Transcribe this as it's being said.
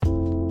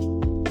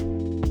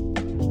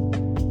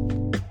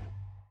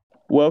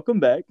Welcome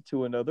back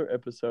to another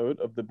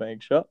episode of the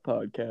Bank Shot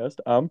Podcast.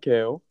 I'm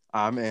Kale,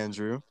 I'm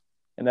Andrew.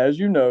 and as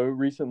you know,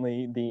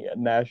 recently the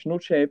national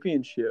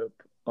championship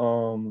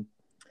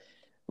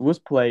was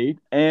played,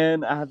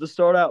 and I have to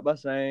start out by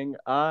saying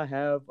I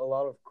have a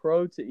lot of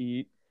crow to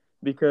eat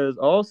because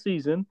all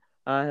season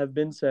I have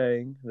been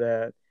saying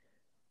that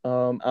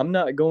I'm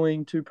not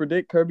going to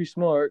predict Kirby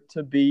Smart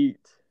to beat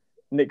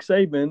Nick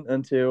Saban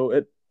until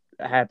it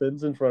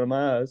happens in front of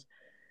my eyes,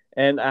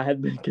 and I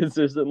had been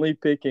consistently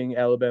picking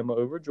Alabama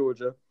over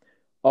Georgia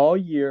all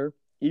year,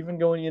 even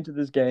going into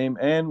this game.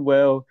 And,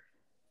 well,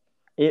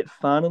 it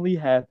finally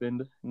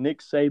happened.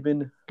 Nick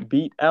Saban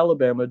beat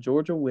Alabama.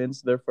 Georgia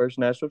wins their first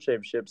national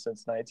championship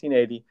since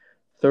 1980,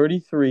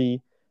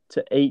 33-18.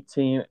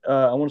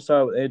 I want to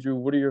start with Andrew.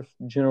 What are your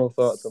general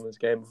thoughts on this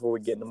game before we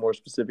get into more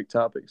specific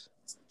topics?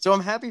 So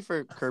I'm happy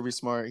for Kirby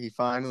Smart. He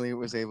finally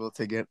was able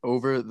to get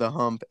over the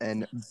hump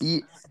and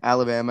beat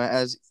Alabama.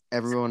 As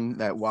everyone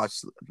that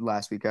watched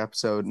last week's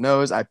episode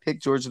knows, I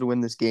picked Georgia to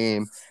win this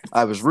game.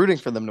 I was rooting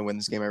for them to win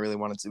this game. I really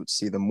wanted to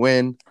see them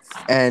win,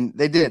 and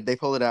they did. They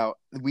pulled it out.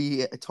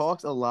 We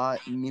talked a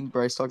lot. Me and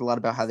Bryce talked a lot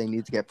about how they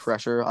need to get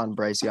pressure on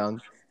Bryce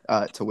Young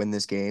to win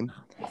this game,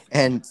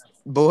 and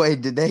boy,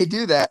 did they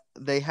do that.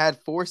 They had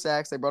 4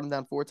 sacks. They brought him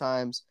down 4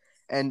 times.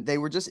 And they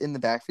were just in the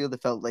backfield.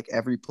 It felt like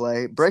every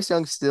play. Bryce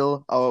Young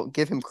still, I'll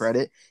give him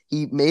credit.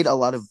 He made a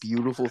lot of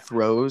beautiful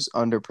throws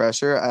under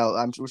pressure.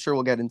 I'm sure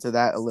we'll get into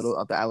that a little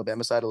on the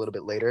Alabama side a little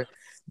bit later.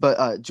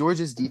 But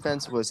Georgia's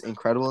defense was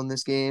incredible in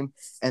this game.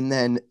 And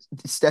then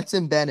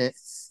Stetson Bennett,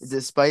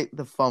 despite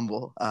the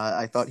fumble,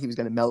 I thought he was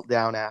going to melt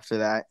down after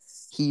that.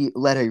 He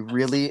led a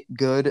really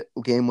good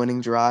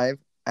game-winning drive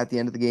at the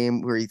end of the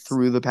game where he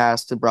threw the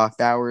pass to Brock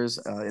Bowers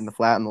in the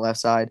flat on the left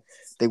side.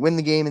 They win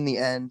the game in the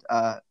end.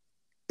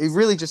 It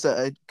really just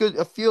a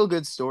feel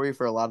good story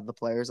for a lot of the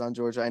players on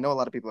Georgia. I know a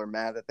lot of people are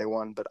mad that they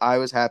won, but I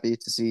was happy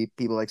to see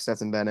people like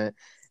Stetson Bennett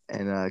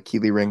and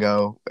Keely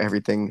Ringo,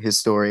 everything his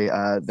story,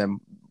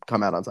 them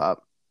come out on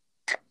top.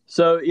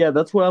 So, yeah,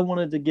 that's what I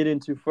wanted to get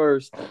into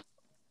first.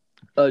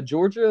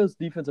 Georgia's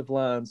defensive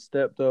line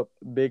stepped up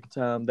big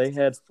time. They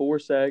had 4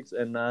 sacks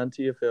and 9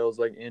 TFLs,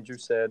 like Andrew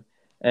said,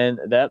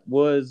 and that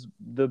was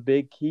the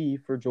big key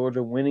for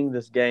Georgia winning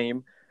this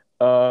game.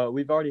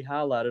 We've already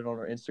highlighted on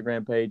our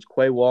Instagram page.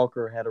 Quay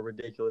Walker had a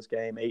ridiculous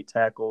game: 8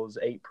 tackles,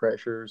 8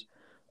 pressures.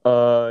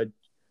 Uh,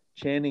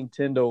 Channing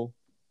Tindall,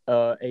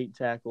 8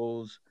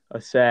 tackles, a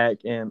sack,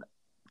 and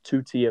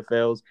 2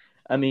 TFLs.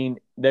 I mean,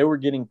 they were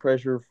getting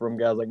pressure from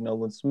guys like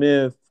Nolan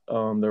Smith,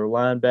 their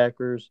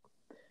linebackers,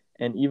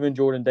 and even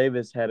Jordan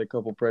Davis had a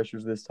couple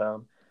pressures this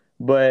time.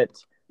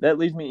 But that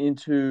leads me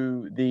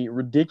into the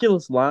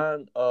ridiculous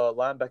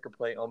linebacker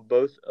play on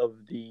both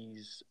of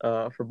these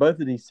for both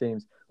of these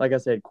teams. Like I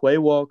said, Quay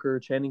Walker,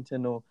 Channing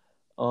Tindall,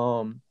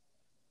 um,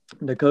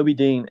 Nakobe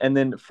Dean, and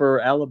then for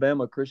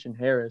Alabama, Christian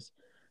Harris.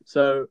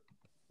 So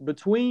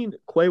between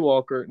Quay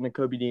Walker,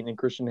 Nakobe Dean, and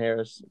Christian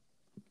Harris,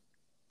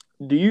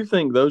 do you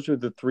think those are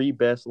the 3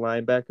 best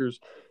linebackers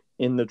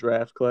in the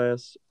draft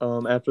class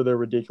after their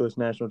ridiculous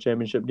national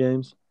championship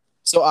games?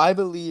 So I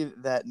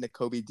believe that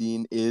Nakobe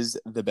Dean is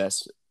the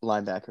best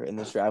linebacker in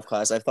this draft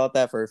class. I've thought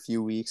that for a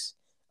few weeks.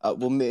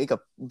 We'll make a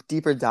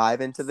deeper dive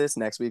into this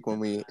next week when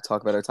we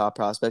talk about our top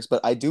prospects. But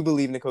I do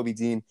believe Nakobe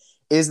Dean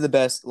is the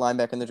best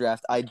linebacker in the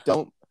draft. I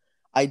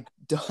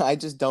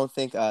just don't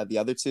think the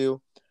other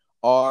two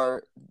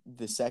are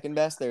the second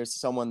best. There's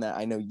someone that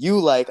I know you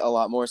like a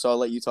lot more, so I'll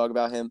let you talk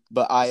about him.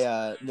 But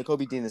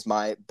Nakobe Dean is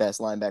my best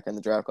linebacker in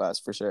the draft class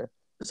for sure.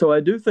 So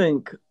I do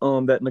think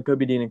that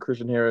Nakobe Dean and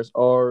Christian Harris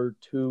are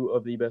 2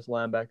 of the best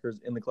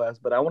linebackers in the class.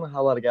 But I want to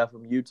highlight a guy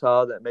from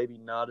Utah that maybe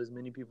not as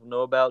many people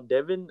know about,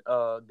 Devin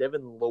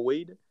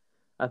Lloyd.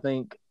 I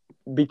think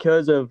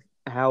because of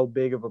how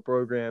big of a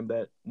program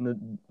that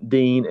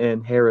Dean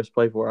and Harris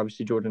play for,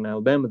 obviously Georgia and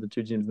Alabama, the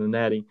 2 teams in the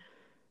Natty.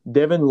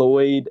 Devin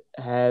Lloyd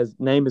has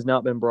name has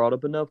not been brought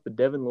up enough, but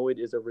Devin Lloyd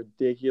is a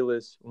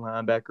ridiculous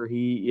linebacker.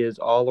 He is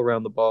all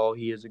around the ball.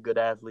 He is a good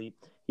athlete.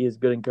 He is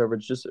good in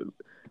coverage. Just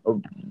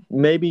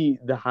maybe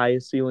the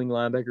highest ceiling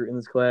linebacker in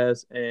this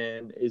class,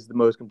 and is the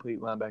most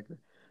complete linebacker.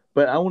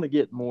 But I want to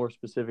get more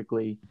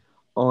specifically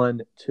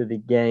on to the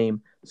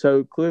game.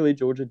 So clearly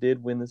Georgia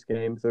did win this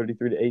game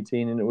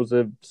 33-18, and it was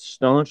a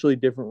staunchly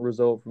different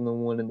result from the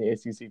one in the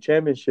ACC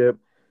championship.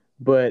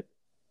 But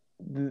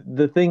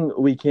the thing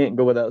we can't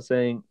go without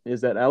saying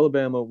is that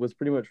Alabama was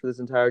pretty much for this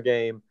entire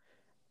game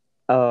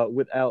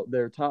without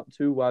their top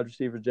 2 wide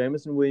receivers.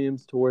 Jamison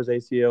Williams tore his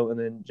ACL, and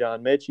then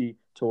John Mechie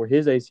tore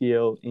his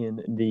ACL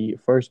in the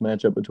first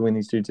matchup between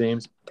these 2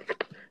 teams.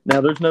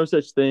 Now, there's no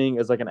such thing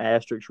as like an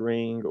asterisk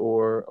ring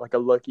or like a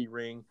lucky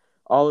ring.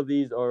 All of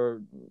these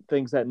are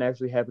things that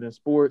naturally happen in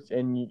sports,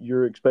 and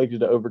you're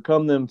expected to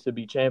overcome them to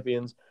be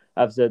champions.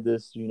 I've said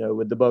this,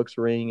 with the Bucks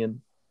ring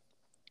and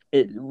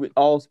with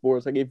all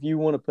sports. Like if you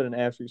want to put an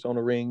asterisk on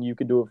a ring, you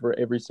can do it for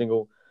every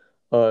single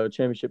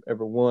championship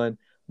ever won.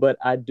 But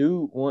I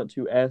do want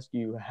to ask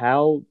you,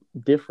 how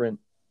different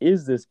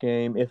is this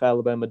game if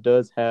Alabama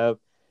does have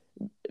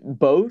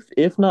Both,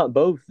 if not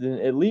both, then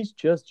at least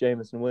just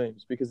Jamison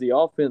Williams because the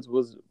offense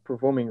was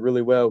performing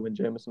really well when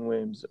Jamison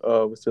Williams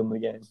was still in the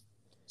game.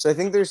 So I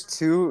think there's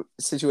two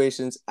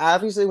situations.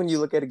 Obviously, when you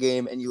look at a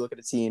game and you look at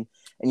a team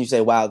and you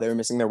say, "Wow, they were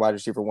missing their wide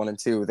receiver 1 and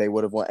 2, they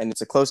would have won," and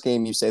it's a close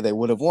game, you say they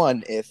would have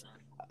won if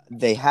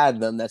they had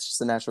them. That's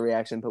just a natural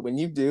reaction. But when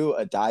you do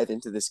a dive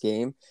into this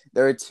game,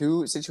 there are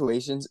two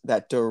situations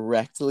that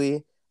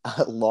directly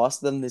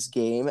lost them this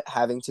game,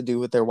 having to do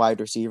with their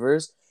wide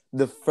receivers.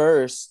 The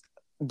first,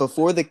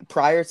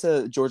 prior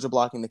to Georgia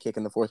blocking the kick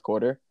in the fourth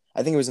quarter,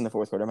 I think it was in the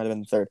fourth quarter, it might have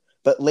been the third,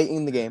 but late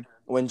in the game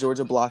when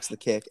Georgia blocks the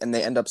kick and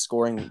they end up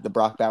scoring the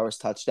Brock Bowers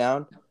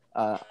touchdown.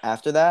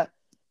 After that,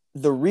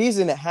 the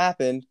reason it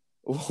happened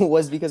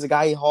was because a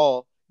guy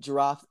Hall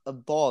dropped a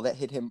ball that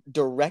hit him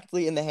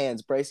directly in the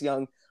hands. Bryce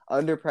Young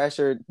under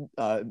pressure,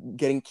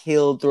 getting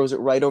killed, throws it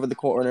right over the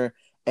corner,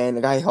 and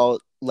the guy Hall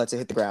lets it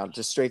hit the ground,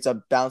 just straight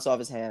up bounce off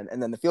his hand,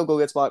 and then the field goal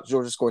gets blocked.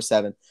 Georgia scores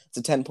 7. It's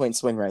a 10-point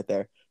swing right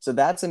there. So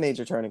that's a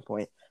major turning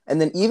point. And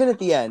then even at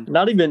the end,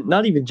 Not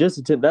even just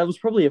a 10. That was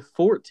probably a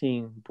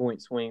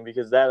 14-point swing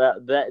because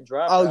that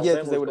drive for oh yeah,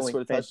 because Alabama they was would have going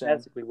scored a touchdown.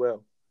 fantastically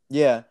well.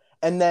 Yeah,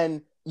 and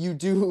then you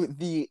do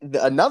the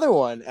another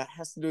one. It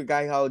has to do with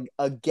Guy Hall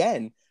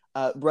again.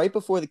 Right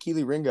before the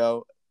Keely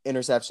Ringo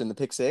interception, the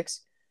pick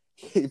six,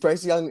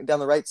 Bryce Young down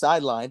the right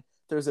sideline.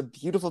 There's a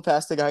beautiful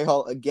pass to Guy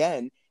Hall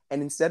again,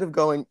 and instead of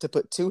going to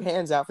put two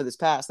hands out for this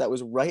pass that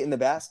was right in the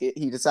basket,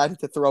 he decided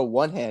to throw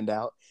one hand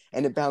out,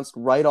 and it bounced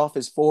right off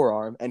his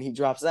forearm, and he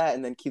drops that.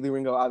 And then Keely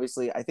Ringo,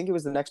 obviously, I think it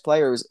was the next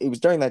player. It was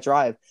during that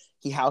drive.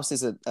 He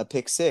houses a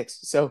pick six.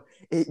 So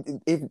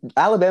if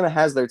Alabama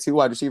has their two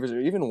wide receivers, or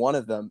even one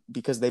of them,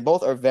 because they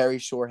both are very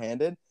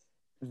sure-handed,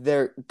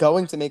 they're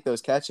going to make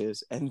those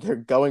catches and they're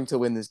going to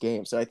win this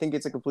game. So I think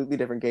it's a completely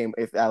different game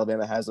if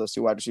Alabama has those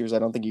two wide receivers. I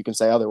don't think you can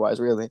say otherwise,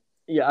 really.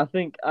 Yeah,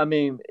 I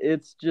mean,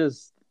 it's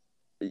just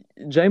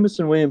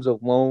Jamison Williams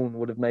alone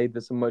would have made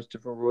this a much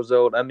different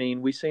result. I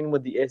mean, we've seen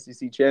with the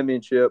SEC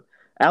championship,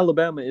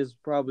 Alabama is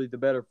probably the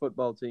better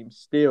football team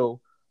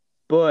still,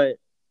 but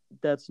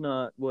that's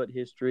not what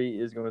history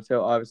is going to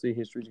tell. Obviously,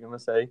 history is going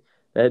to say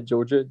that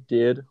Georgia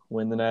did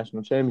win the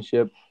national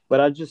championship, but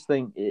I just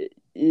think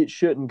it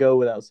shouldn't go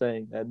without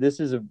saying that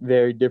this is a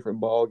very different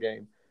ball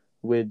game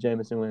with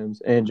Jamison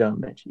Williams and John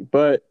Mechie.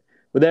 But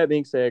with that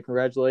being said,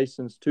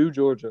 congratulations to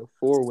Georgia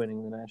for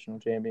winning the national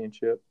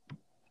championship.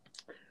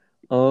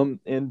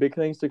 And big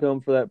things to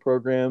come for that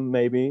program,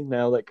 maybe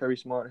now that Kirby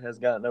Smart has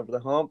gotten over the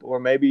hump, or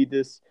maybe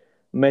this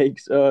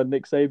makes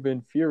Nick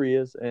Saban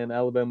furious and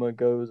Alabama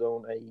goes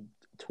on a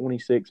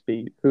 26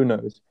 beat. Who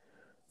knows?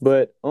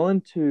 But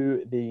on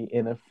to the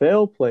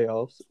NFL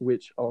playoffs,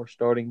 which are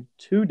starting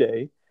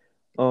today.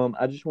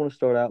 I just want to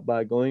start out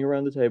by going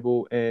around the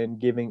table and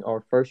giving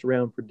our first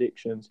round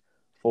predictions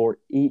for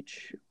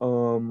each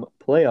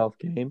playoff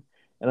game.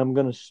 And I'm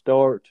going to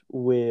start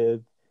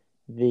with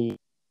the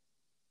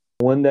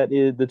one that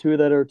is the two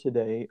that are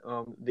today.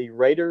 The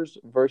Raiders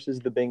versus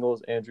the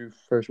Bengals. Andrew,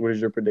 first, what is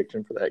your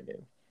prediction for that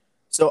game?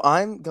 So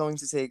I'm going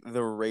to take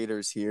the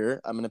Raiders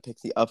here. I'm going to pick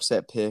the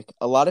upset pick.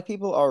 A lot of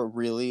people are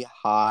really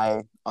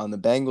high on the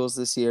Bengals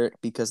this year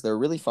because they're a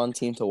really fun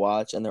team to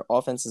watch and their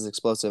offense is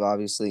explosive.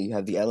 Obviously, you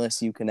have the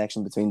LSU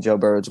connection between Joe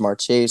Burrow, Jamar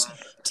Chase.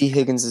 T.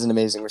 Higgins is an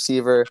amazing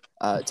receiver.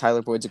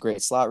 Tyler Boyd's a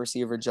great slot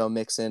receiver. Joe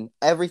Mixon,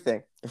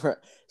 everything.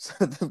 So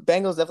the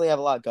Bengals definitely have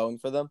a lot going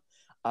for them.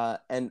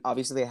 And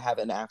obviously, they have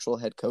an actual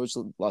head coach.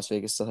 Las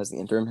Vegas still has the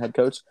interim head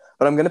coach.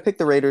 But I'm going to pick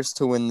the Raiders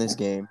to win this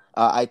game.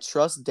 I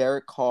trust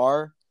Derek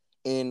Carr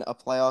in a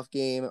playoff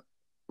game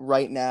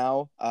right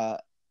now.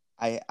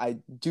 I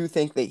do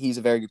think that he's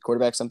a very good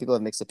quarterback. Some people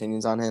have mixed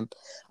opinions on him.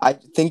 I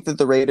think that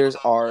the Raiders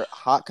are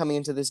hot coming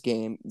into this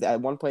game. At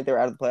one point, they were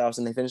out of the playoffs,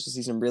 and they finished the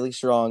season really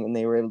strong, and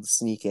they were able to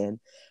sneak in.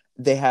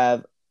 They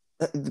have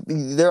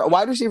their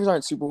wide receivers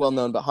aren't super well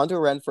known, but Hunter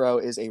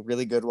Renfrow is a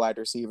really good wide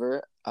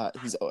receiver.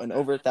 He's an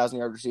over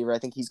 1,000-yard receiver. I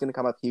think he's going to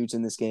come up huge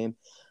in this game.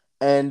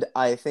 And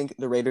I think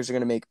the Raiders are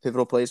going to make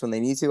pivotal plays when they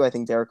need to. I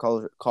think Derek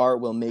Carr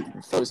will make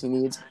the throws he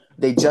needs.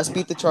 They just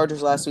beat the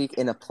Chargers last week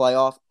in a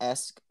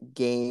playoff-esque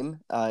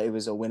game. It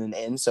was a win and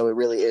in, so it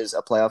really is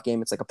a playoff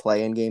game. It's like a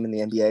play-in game in the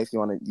NBA if you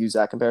want to use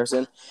that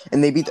comparison.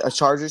 And they beat a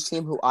Chargers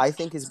team who I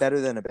think is better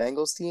than a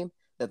Bengals team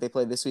that they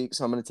played this week.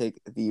 So I'm going to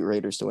take the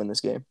Raiders to win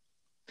this game.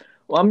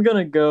 Well, I'm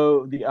gonna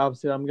go the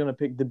opposite. I'm gonna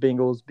pick the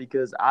Bengals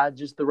because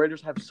the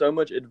Raiders have so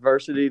much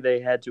adversity they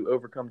had to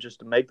overcome just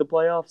to make the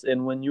playoffs.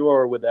 And when you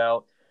are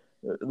without,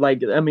 they're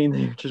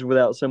just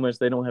without so much.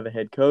 They don't have a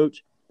head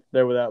coach.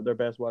 They're without their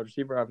best wide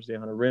receiver, obviously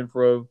Hunter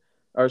Renfrow,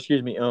 or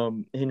excuse me,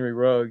 Henry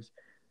Ruggs,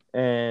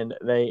 and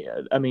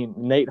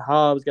Nate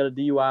Hobbs got a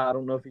DUI. I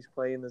don't know if he's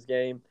playing this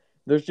game.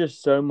 There's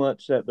just so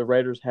much that the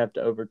Raiders have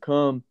to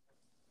overcome.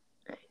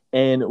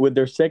 And with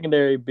their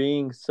secondary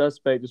being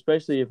suspect,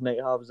 especially if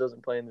Nate Hobbs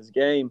doesn't play in this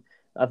game,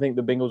 I think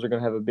the Bengals are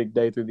going to have a big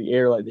day through the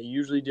air like they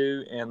usually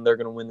do, and they're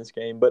going to win this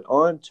game. But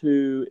on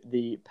to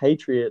the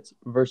Patriots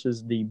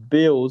versus the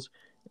Bills.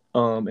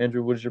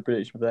 Andrew, what is your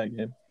prediction for that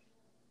game?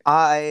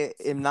 I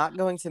am not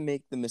going to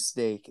make the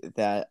mistake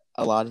that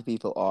A lot of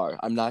people are.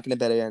 I'm not going to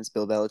bet against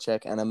Bill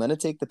Belichick, and I'm going to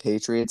take the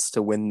Patriots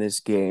to win this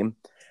game.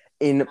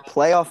 In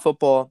playoff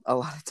football, a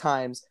lot of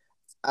times,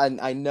 and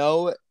I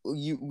know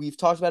we've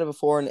talked about it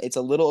before, and it's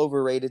a little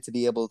overrated to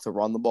be able to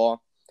run the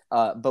ball.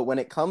 But when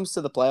it comes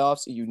to the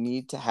playoffs, you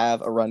need to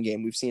have a run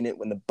game. We've seen it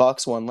when the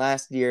Bucks won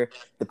last year.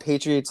 The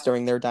Patriots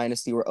during their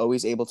dynasty were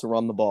always able to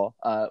run the ball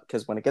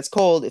because when it gets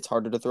cold, it's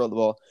harder to throw the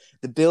ball.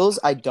 The Bills,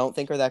 I don't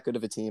think are that good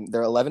of a team.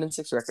 Their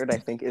 11-6 record, I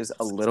think, is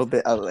a little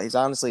bit. Is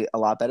honestly a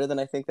lot better than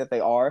I think that they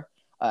are.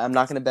 I'm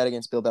not going to bet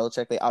against Bill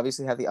Belichick. They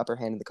obviously have the upper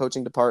hand in the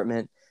coaching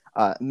department.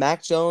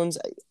 Mac Jones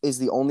is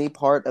the only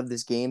part of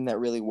this game that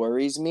really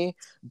worries me.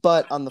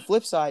 But on the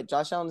flip side,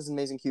 Josh Allen is an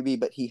amazing QB,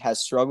 but he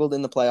has struggled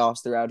in the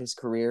playoffs throughout his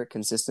career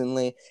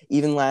consistently.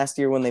 Even last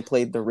year when they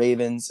played the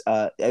Ravens,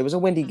 it was a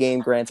windy game,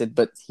 granted,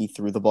 but he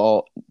threw the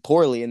ball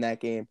poorly in that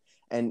game.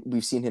 And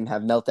we've seen him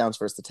have meltdowns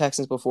versus the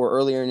Texans before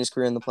earlier in his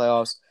career in the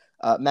playoffs.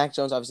 Mac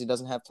Jones obviously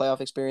doesn't have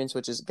playoff experience,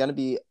 which is going to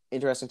be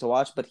interesting to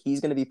watch, but he's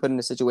going to be put in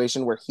a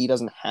situation where he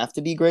doesn't have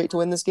to be great to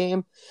win this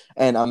game.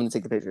 And I'm going to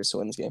take the Patriots to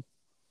win this game.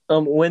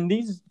 When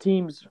these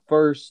teams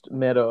first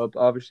met up,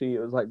 obviously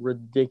it was like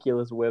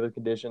ridiculous weather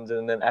conditions,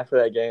 and then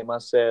after that game, I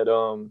said,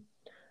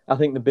 I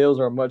think the Bills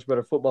are a much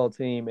better football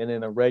team, and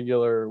in a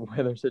regular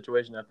weather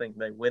situation, I think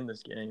they win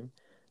this game,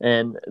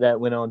 and that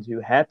went on to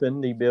happen.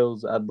 The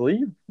Bills, I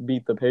believe,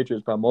 beat the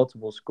Patriots by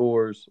multiple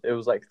scores. It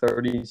was like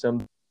 30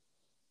 some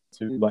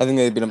to I like think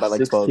they beat him by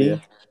like 12, yeah.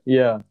 16.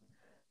 Yeah,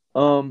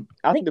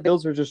 I think the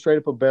Bills are just straight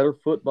up a better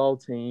football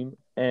team,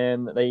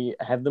 and they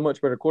have the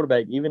much better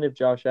quarterback. Even if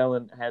Josh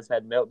Allen has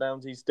had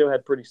meltdowns, he's still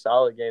had pretty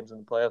solid games in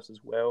the playoffs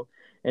as well.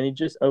 And he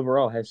just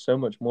overall has so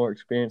much more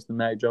experience than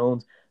Mac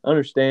Jones. I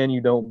understand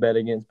you don't bet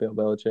against Bill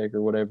Belichick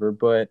or whatever,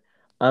 but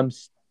I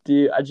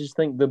just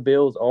think the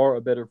Bills are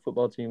a better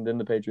football team than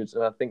the Patriots,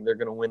 and I think they're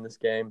going to win this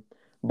game,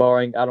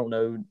 barring I don't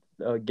know,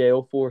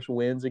 Gale Force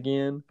wins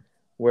again,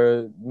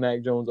 where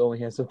Mac Jones only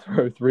has to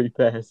throw 3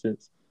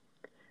 passes.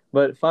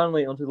 But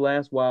finally, onto the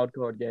last wild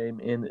card game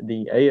in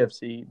the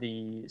AFC,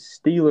 the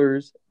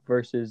Steelers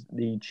versus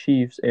the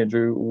Chiefs.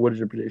 Andrew, what is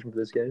your prediction for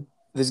this game?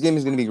 This game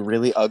is going to be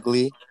really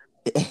ugly,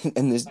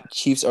 and the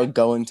Chiefs are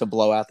going to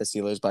blow out the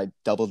Steelers by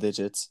double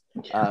digits,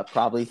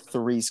 probably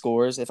 3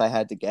 scores if I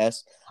had to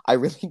guess. I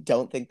really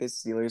don't think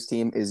this Steelers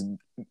team is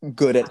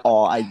good at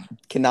all. I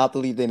cannot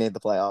believe they made the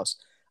playoffs.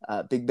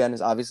 Big Ben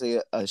is obviously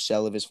a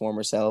shell of his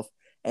former self,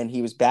 and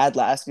he was bad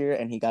last year,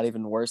 and he got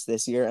even worse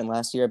this year. And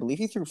last year, I believe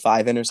he threw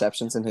 5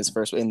 interceptions in his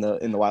first in the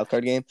wild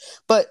card game.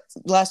 But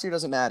last year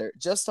doesn't matter.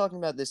 Just talking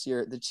about this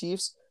year, the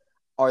Chiefs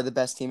are the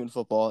best team in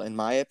football, in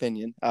my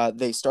opinion.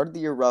 They started the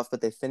year rough, but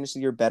they finished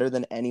the year better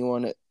than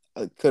anyone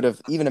could have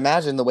even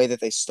imagined the way that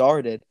they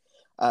started.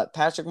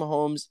 Patrick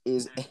Mahomes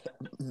is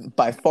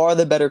by far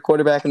the better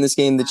quarterback in this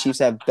game. The Chiefs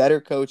have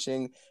better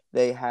coaching.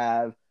 They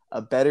have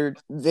a better.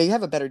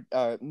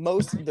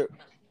 Most of their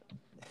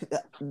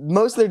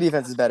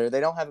defense is better. They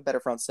don't have a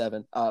better front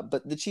seven.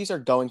 But the Chiefs are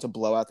going to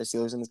blow out the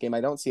Steelers in this game. I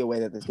don't see a way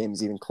that this game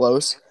is even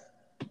close.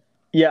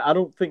 Yeah, I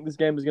don't think this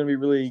game is going to be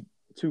really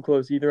too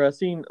close either. I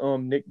seen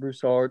Nick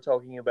Broussard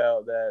talking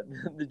about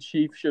that the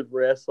Chiefs should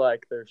rest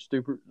like their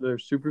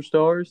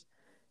superstars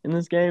in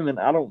this game, and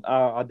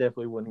I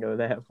definitely wouldn't go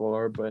that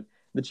far, but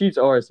the Chiefs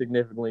are a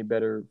significantly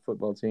better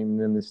football team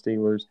than the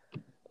Steelers.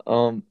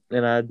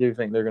 And I do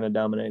think they're going to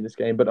dominate this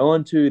game. But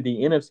on to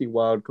the NFC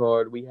wild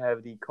card, we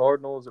have the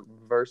Cardinals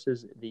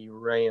versus the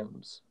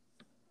Rams.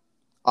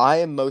 I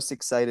am most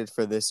excited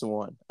for this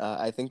one.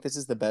 I think this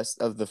is the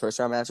best of the first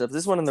round matchups.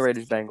 This one and the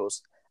Raiders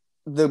Bengals.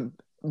 The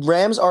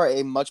Rams are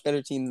a much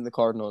better team than the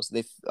Cardinals.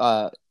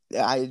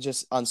 I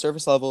just on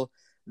surface level,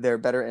 they're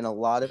better in a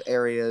lot of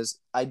areas.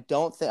 I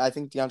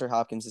think DeAndre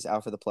Hopkins is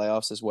out for the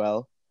playoffs as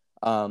well.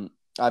 I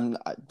don't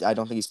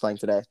think he's playing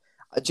today.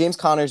 James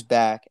Conner's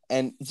back,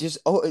 and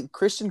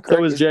Christian Kirk.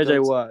 So is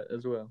JJ Watt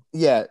as well.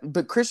 Yeah,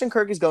 but Christian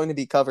Kirk is going to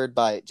be covered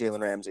by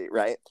Jalen Ramsey,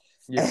 right?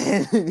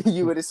 Yeah. And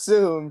you would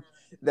assume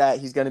that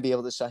he's going to be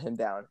able to shut him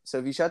down. So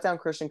if you shut down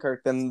Christian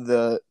Kirk, then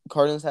the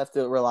Cardinals have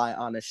to rely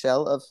on a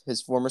shell of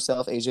his former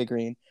self, AJ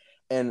Green,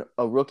 and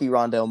a rookie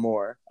Rondale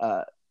Moore.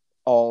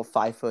 All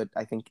 5 foot,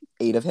 I think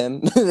 8 of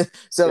him.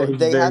 So yeah,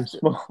 they have to,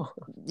 small.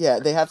 yeah,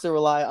 they have to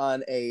rely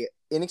on a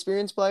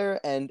inexperienced player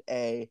and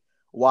a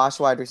washed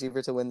wide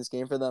receiver to win this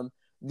game for them.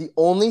 The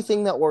only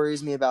thing that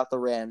worries me about the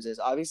Rams is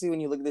obviously when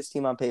you look at this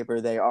team on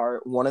paper, they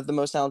are one of the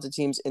most talented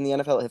teams in the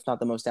NFL, if not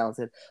the most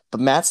talented. But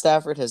Matt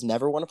Stafford has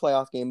never won a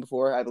playoff game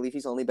before. I believe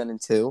he's only been in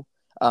 2.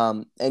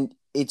 And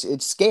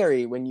it's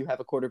scary when you have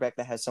a quarterback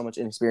that has so much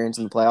inexperience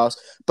in the playoffs.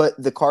 But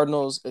the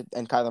Cardinals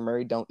and Kyler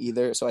Murray don't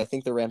either. So I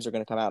think the Rams are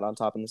going to come out on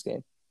top in this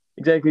game.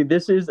 Exactly.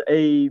 This is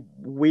a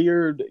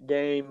weird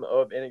game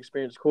of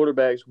inexperienced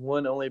quarterbacks,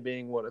 one only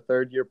being, a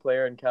third-year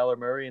player in Kyler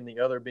Murray and the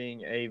other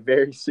being a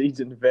very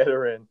seasoned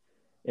veteran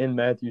in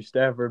Matthew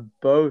Stafford,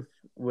 both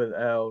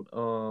without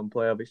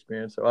playoff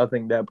experience. So I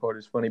think that part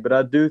is funny. But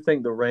I do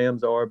think the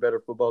Rams are a better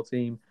football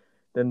team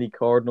than the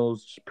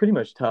Cardinals, pretty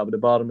much top to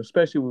bottom,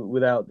 especially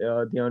without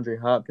DeAndre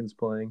Hopkins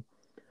playing.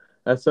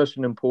 That's such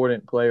an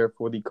important player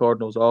for the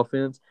Cardinals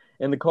offense.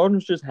 And the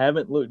Cardinals just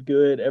haven't looked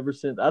good ever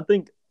since. I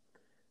think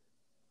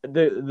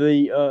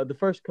the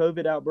first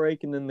COVID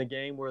outbreak and then the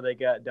game where they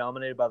got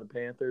dominated by the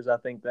Panthers, I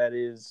think that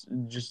is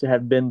just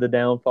have been the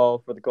downfall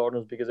for the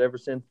Cardinals because ever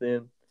since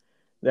then,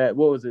 that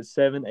what was it,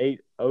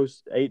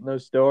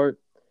 7-8-0 start,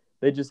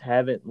 they just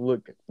haven't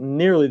looked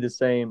nearly the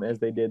same as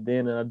they did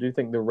then. And I do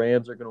think the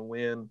Rams are going to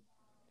win.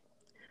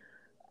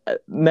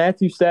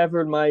 Matthew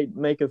Stafford might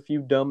make a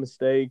few dumb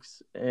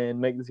mistakes and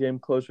make this game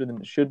closer than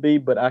it should be,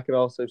 but I could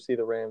also see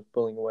the Rams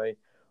pulling away.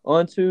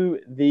 On to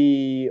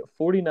the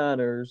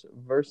 49ers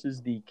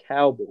versus the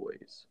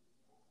Cowboys.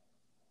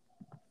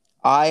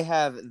 I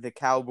have the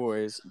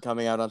Cowboys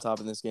coming out on top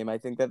in this game. I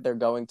think that they're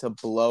going to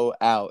blow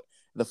out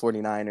the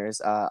 49ers.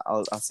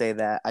 I'll say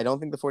that. I don't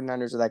think the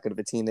 49ers are that good of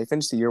a team. They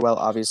finished the year well,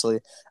 obviously.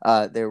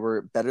 They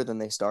were better than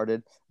they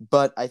started.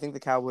 But I think the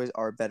Cowboys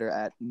are better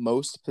at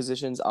most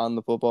positions on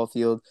the football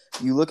field.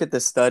 You look at the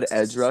stud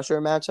edge rusher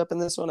matchup in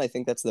this one, I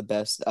think that's the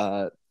best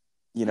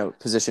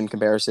position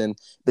comparison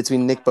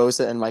between Nick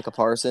Bosa and Micah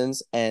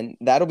Parsons. And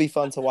that'll be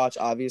fun to watch,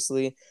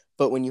 obviously.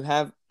 But when you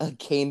have a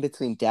game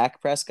between Dak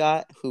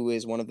Prescott, who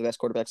is one of the best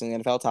quarterbacks in the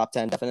NFL, top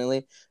 10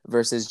 definitely,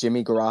 versus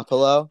Jimmy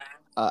Garoppolo,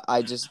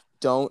 I just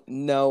don't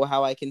know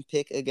how I can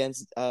pick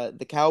against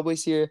the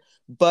Cowboys here.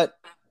 But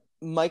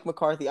Mike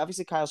McCarthy,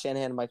 obviously Kyle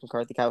Shanahan and Mike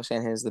McCarthy. Kyle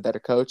Shanahan is the better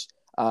coach,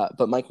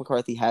 but Mike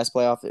McCarthy has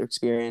playoff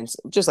experience,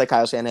 just like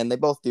Kyle Shanahan. They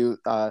both do.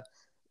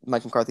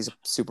 Mike McCarthy's a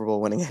Super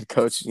Bowl winning head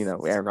coach,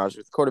 Aaron Rodgers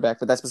with the quarterback,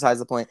 but that's besides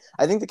the point.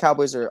 I think the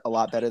Cowboys are a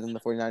lot better than the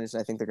 49ers,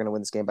 and I think they're going to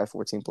win this game by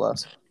 14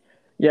 plus.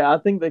 Yeah, I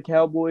think the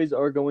Cowboys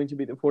are going to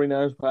beat the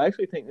 49ers, but I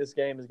actually think this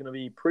game is going to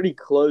be pretty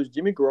close.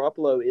 Jimmy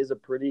Garoppolo is a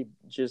pretty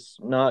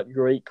just not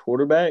great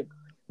quarterback,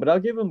 but I'll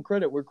give him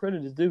credit where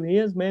credit is due. He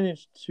has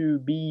managed to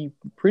be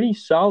pretty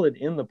solid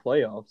in the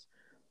playoffs.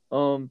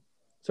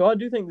 So I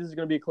do think this is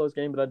going to be a close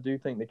game, but I do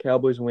think the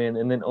Cowboys win.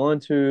 And then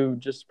on to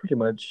just pretty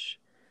much,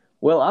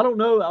 well, I don't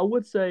know. I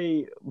would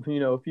say,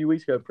 a few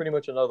weeks ago, pretty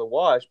much another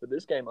wash, but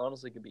this game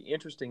honestly could be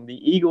interesting. The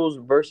Eagles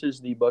versus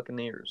the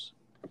Buccaneers.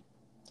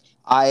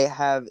 I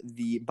have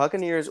the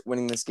Buccaneers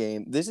winning this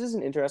game. This is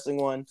an interesting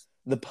one.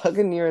 The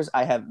Buccaneers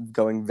I have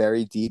going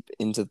very deep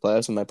into the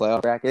playoffs in my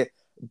playoff bracket.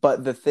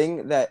 But the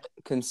thing that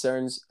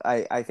concerns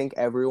I think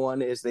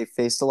everyone is they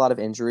faced a lot of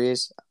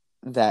injuries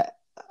that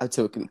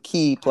to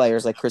key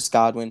players like Chris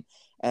Godwin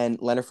and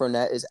Leonard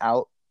Fournette is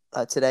out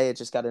today. It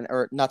just got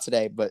or not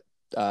today, but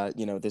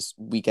this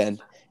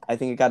weekend. I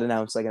think it got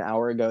announced like an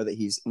hour ago that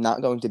he's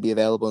not going to be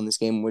available in this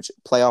game, which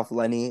playoff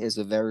Lenny is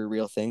a very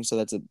real thing. So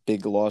that's a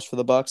big loss for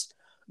the Bucs.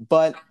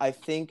 But I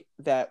think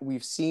that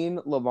we've seen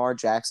Lamar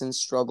Jackson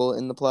struggle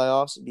in the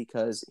playoffs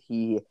because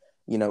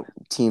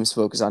teams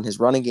focus on his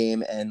running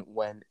game. And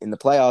when in the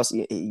playoffs,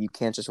 you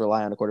can't just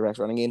rely on a quarterback's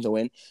running game to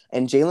win.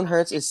 And Jalen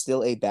Hurts is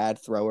still a bad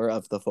thrower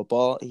of the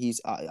football.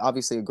 He's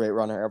obviously a great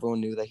runner. Everyone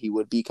knew that he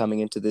would be coming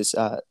into this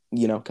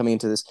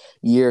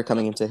year,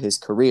 coming into his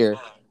career.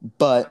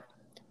 But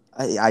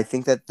I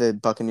think that the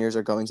Buccaneers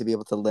are going to be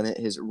able to limit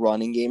his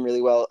running game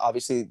really well.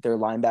 Obviously, their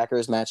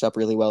linebackers match up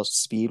really well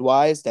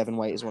speed-wise. Devin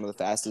White is one of the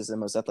fastest and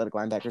most athletic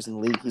linebackers in the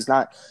league. He's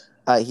not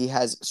he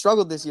has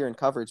struggled this year in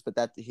coverage, but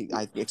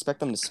I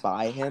expect them to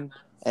spy him.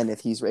 And if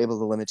he's able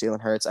to limit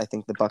Jalen Hurts, I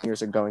think the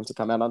Buccaneers are going to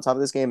come out on top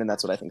of this game, and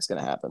that's what I think is going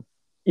to happen.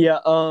 Yeah,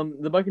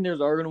 the Buccaneers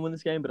are going to win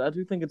this game, but I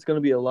do think it's going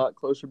to be a lot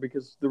closer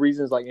because the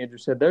reason is, like Andrew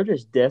said, they're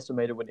just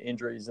decimated with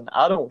injuries, and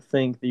I don't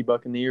think the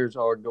Buccaneers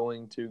are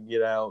going to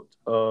get out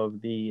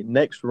of the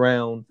next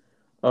round.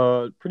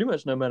 Pretty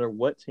much no matter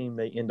what team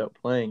they end up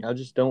playing, I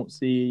just don't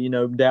see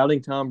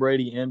doubting Tom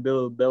Brady and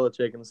Bill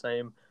Belichick in the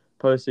same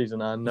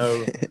postseason. I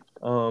know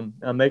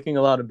I'm making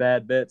a lot of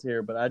bad bets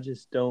here, but I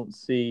just don't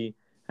see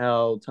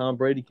how Tom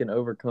Brady can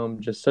overcome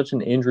just such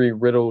an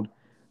injury-riddled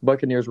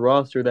Buccaneers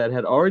roster that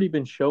had already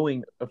been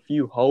showing a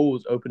few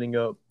holes opening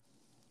up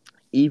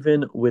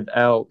even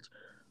without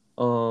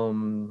all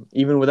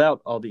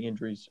the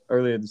injuries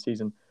earlier this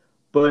season.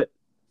 But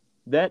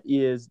that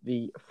is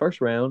the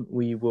first round.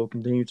 We will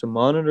continue to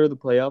monitor the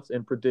playoffs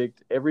and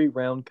predict every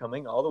round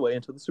coming all the way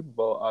into the Super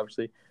Bowl,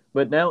 obviously.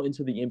 But now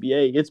into the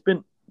NBA. It's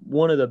been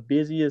one of the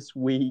busiest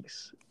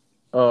weeks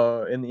in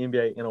the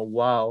NBA in a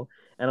while.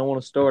 And I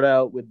want to start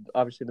out with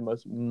obviously the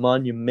most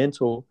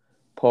monumental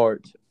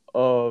part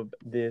of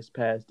this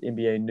past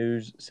NBA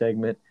news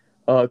segment.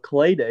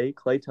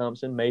 Klay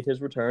Thompson made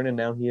his return, and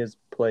now he has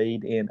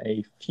played in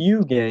a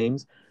few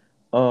games.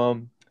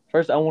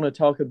 First, I want to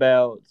talk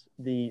about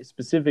the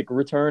specific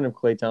return of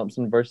Klay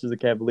Thompson versus the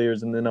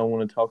Cavaliers, and then I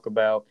want to talk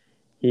about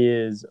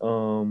his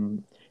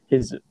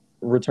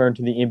return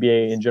to the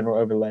NBA in general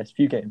over the last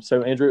few games.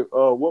 So, Andrew,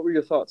 what were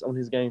your thoughts on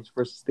his games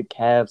versus the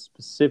Cavs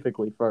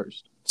specifically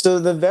first? So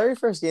the very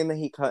first game that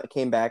he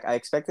came back, I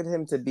expected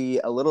him to be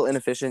a little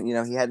inefficient.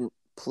 He hadn't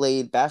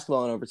played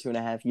basketball in over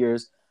 2.5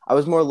 years. I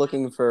was more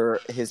looking for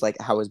his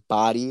how his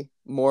body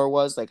more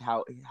was, like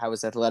how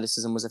his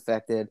athleticism was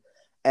affected.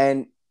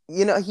 And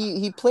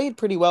he played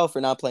pretty well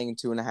for not playing in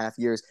 2.5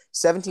 years.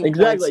 17 points.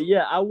 Exactly.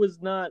 Yeah, I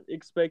was not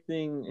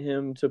expecting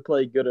him to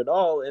play good at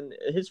all, and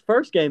his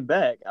first game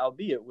back,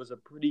 albeit, was a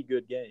pretty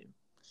good game.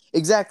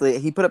 Exactly.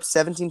 He put up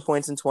 17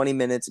 points in 20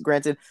 minutes.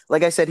 Granted,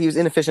 like I said, he was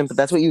inefficient, but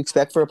that's what you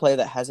expect for a player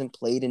that hasn't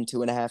played in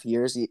 2.5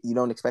 years. You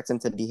don't expect him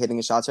to be hitting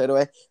his shots right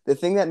away. The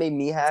thing that made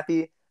me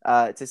happy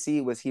to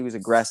see was he was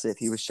aggressive.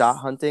 He was shot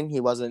hunting.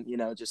 He wasn't,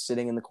 just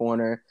sitting in the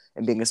corner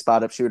and being a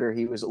spot up shooter.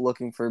 He was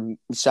looking for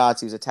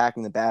shots. He was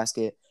attacking the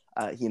basket.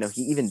 He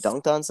even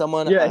dunked on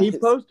someone. Yeah, he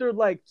posted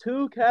like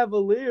 2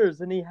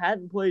 Cavaliers, and he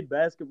hadn't played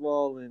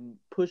basketball in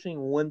pushing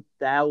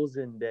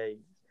 1,000 days.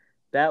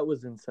 That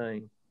was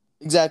insane.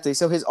 Exactly.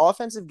 So his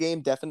offensive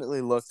game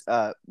definitely looked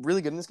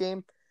really good in this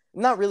game.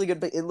 Not really good,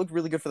 but it looked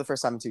really good for the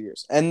first time in 2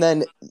 years. And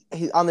then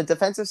on the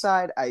defensive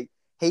side, I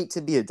hate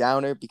to be a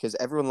downer because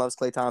everyone loves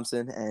Klay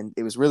Thompson, and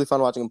it was really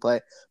fun watching him play.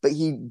 But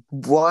he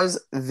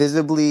was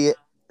visibly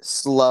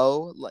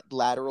slow, like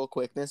lateral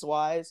quickness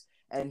wise,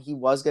 and he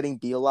was getting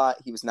beat a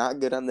lot. He was not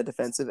good on the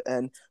defensive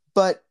end,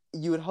 but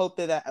you would hope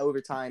that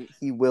over time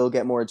he will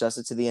get more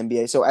adjusted to the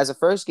NBA. So as a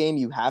first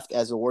game,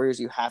 as the Warriors,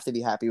 you have to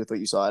be happy with what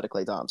you saw out of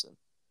Klay Thompson.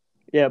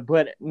 Yeah,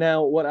 but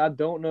now what I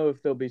don't know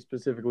if they'll be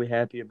specifically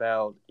happy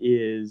about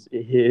is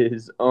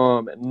his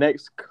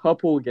next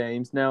couple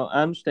games. Now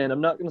I understand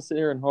I'm not going to sit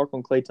here and harp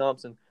on Klay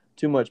Thompson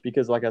too much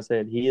because, like I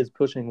said, he is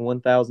pushing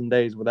 1,000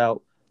 days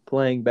without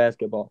playing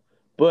basketball.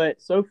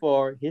 But so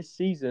far, his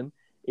season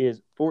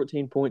is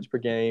 14 points per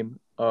game,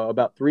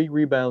 about 3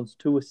 rebounds,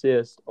 2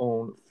 assists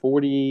on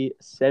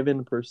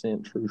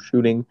 47% true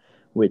shooting,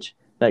 which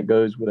that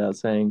goes without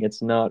saying.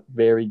 It's not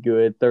very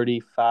good.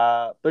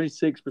 36%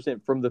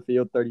 from the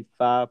field,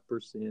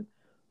 35%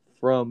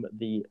 from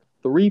the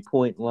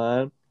 3-point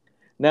line.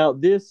 Now,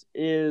 this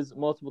is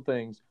multiple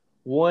things.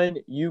 One,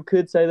 you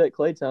could say that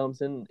Klay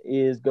Thompson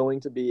is going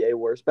to be a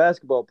worse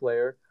basketball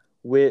player,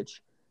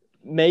 which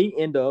may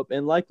end up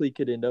and likely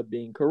could end up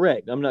being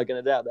correct. I'm not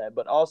going to doubt that.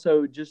 But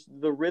also, just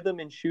the rhythm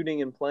in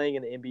shooting and playing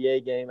an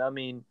NBA game. I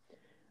mean,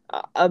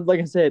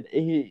 like I said,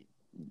 he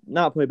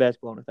not play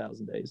basketball in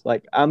 1,000 days.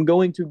 Like, I'm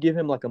going to give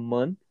him like a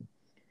month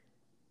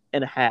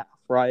and a half,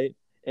 right?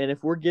 And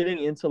if we're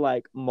getting into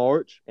like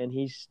March and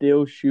he's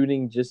still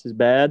shooting just as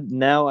bad,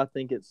 now I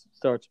think it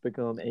starts to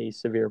become a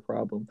severe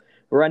problem.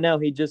 But right now,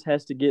 he just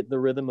has to get the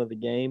rhythm of the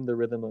game, the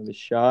rhythm of his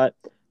shot,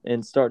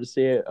 and start to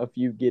see a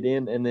few get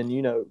in. And then,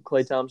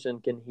 Klay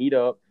Thompson can heat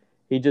up.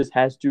 He just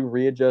has to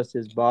readjust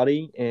his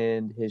body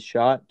and his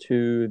shot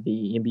to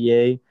the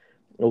NBA,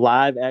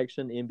 live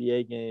action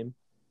NBA game.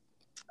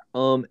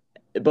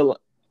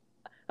 But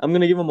I'm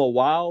gonna give him a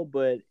while.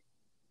 But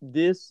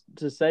this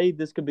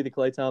could be the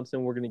Klay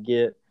Thompson we're gonna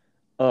get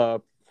uh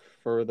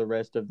for the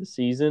rest of the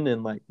season,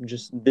 and like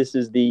just this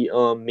is the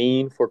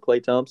mean for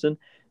Klay Thompson.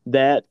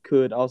 That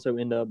could also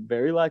end up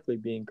very likely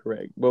being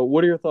correct. But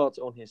what are your thoughts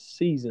on his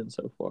season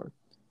so far?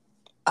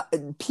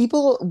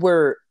 People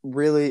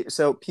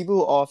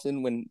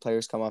often, when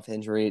players come off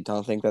injury,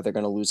 don't think that they're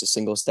going to lose a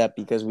single step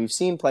because we've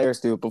seen players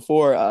do it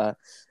before.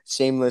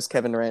 Shameless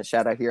Kevin Durant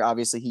shout out here.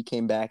 Obviously, he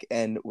came back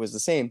and was the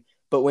same.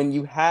 But when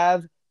you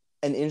have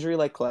an injury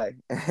like Klay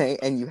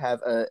and you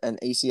have an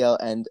ACL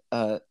and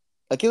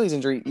Achilles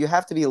injury, you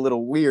have to be a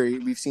little weary.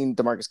 We've seen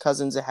DeMarcus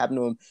Cousins, it happened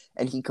to him,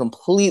 and he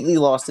completely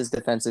lost his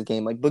defensive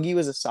game. Like Boogie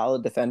was a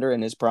solid defender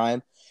in his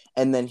prime,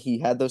 and then he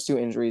had those two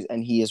injuries,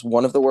 and he is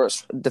one of the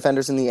worst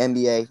defenders in the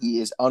NBA. He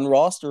is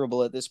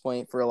unrosterable at this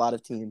point for a lot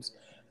of teams.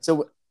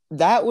 So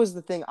that was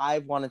the thing I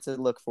wanted to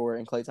look for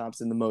in Klay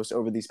Thompson the most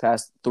over these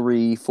past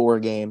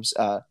 3-4 games.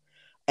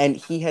 And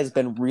he has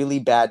been really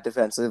bad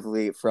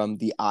defensively from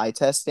the eye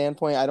test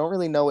standpoint. I don't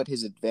really know what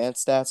his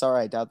advanced stats are.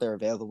 I doubt they're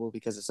available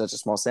because it's such a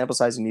small sample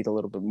size. You need a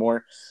little bit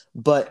more.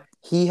 But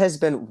he has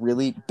been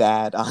really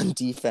bad on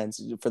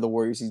defense for the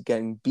Warriors. He's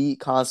getting beat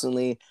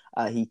constantly.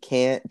 He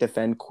can't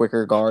defend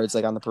quicker guards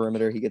like on the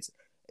perimeter. He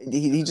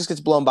just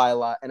gets blown by a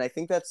lot. And I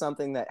think that's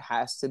something that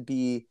has to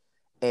be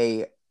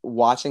a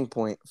watching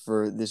point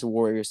for this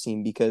Warriors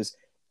team because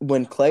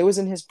when Klay was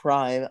in his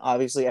prime,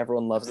 obviously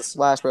everyone loves the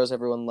Splash Bros.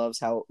 Everyone loves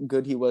how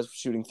good he was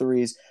shooting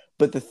threes.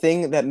 But the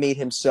thing that made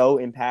him so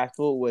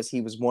impactful was he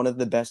was one of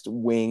the best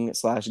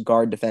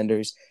wing/guard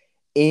defenders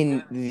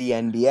in the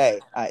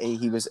NBA.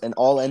 He was an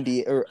all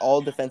NBA or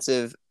all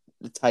defensive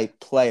type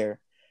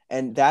player.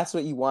 And that's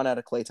what you want out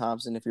of Klay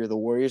Thompson if you're the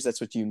Warriors. That's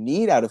what you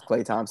need out of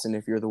Klay Thompson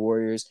if you're the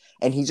Warriors.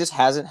 And he just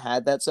hasn't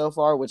had that so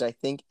far, which I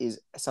think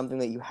is something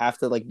that you have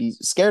to be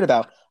scared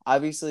about.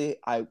 Obviously,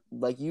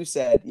 like you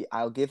said,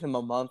 I'll give him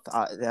a month.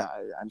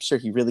 I'm sure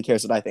he really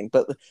cares what I think,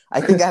 but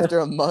I think after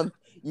a month,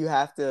 you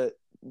have to,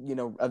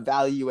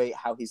 evaluate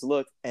how he's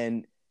looked.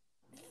 And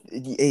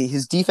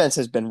his defense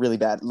has been really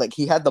bad. Like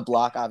he had the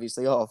block,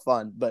 obviously,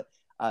 fun, but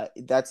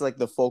that's like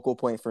the focal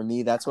point for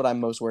me. That's what I'm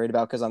most worried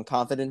about because I'm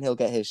confident he'll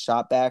get his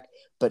shot back,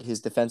 but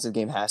his defensive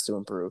game has to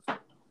improve.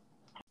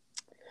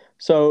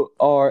 So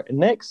our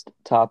next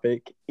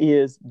topic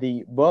is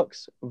the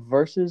Bucks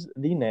versus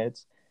the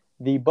Nets.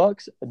 The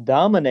Bucks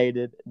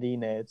dominated the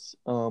Nets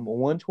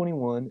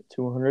 121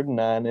 to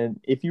 109. And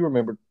if you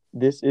remember,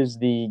 this is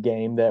the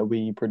game that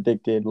we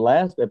predicted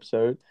last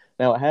episode.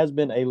 Now, it has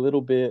been a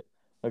little bit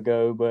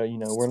ago, but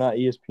we're not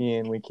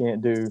ESPN. We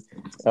can't do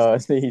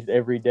these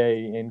every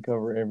day and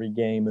cover every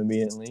game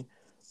immediately.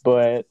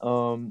 But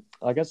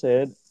like I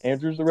said,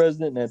 Andrew's the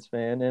resident Nets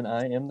fan, and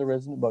I am the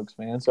resident Bucks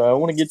fan. So I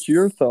want to get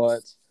your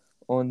thoughts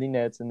on the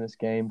Nets in this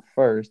game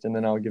first, and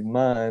then I'll give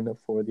mine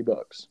for the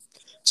Bucks.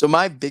 So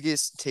my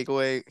biggest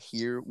takeaway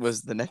here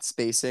was the net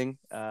spacing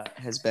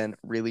has been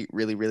really,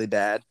 really, really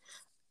bad.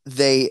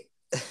 They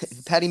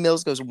Patty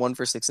Mills goes 1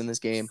 for 6 in this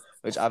game,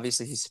 which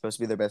obviously he's supposed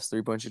to be their best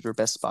 3-point shooter,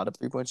 best spot up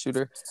 3-point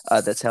shooter.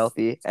 That's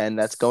healthy, and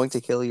that's going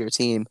to kill your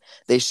team.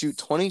 They shoot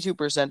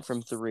 22%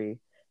 from three,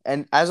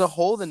 and as a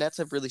whole, the Nets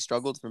have really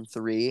struggled from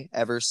three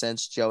ever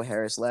since Joe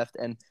Harris left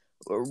and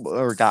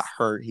or got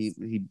hurt.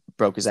 He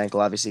broke his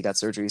ankle. Obviously, he got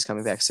surgery. He's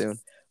coming back soon.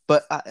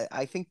 But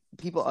I think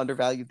people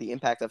undervalued the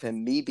impact of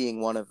him, me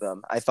being one of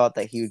them. I thought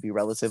that he would be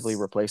relatively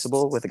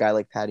replaceable with a guy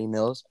like Patty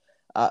Mills.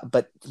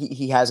 But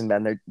he hasn't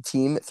been. Their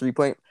team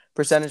 3-point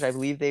percentage, I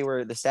believe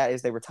the stat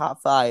is they were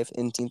top 5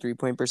 in team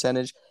 3-point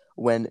percentage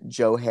when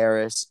Joe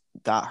Harris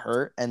got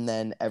hurt. And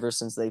then ever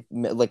since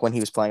like when he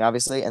was playing,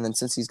 obviously, and then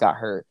since he's got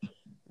hurt,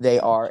 they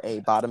are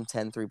a bottom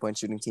 10 3-point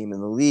shooting team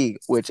in the league,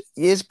 which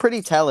is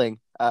pretty telling.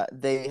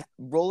 They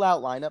roll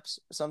out lineups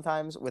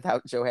sometimes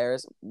without Joe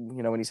Harris.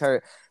 When he's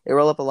hurt, they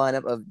roll up a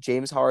lineup of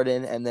James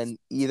Harden and then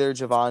either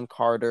Javon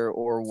Carter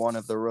or one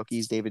of the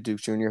rookies, David Duke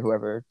Jr.,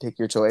 whoever, pick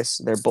your choice.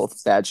 They're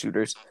both bad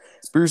shooters.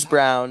 Bruce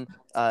Brown,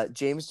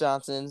 James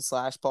Johnson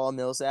 / Paul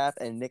Millsap,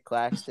 and Nick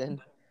Claxton.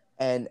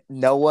 And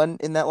no one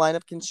in that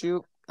lineup can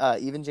shoot.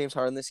 Even James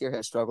Harden this year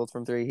has struggled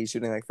from three. He's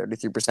shooting like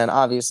 33%.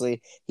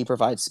 Obviously, he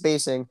provides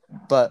spacing,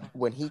 but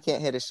when he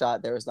can't hit a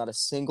shot, there is not a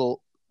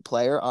single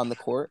player on the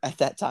court at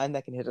that time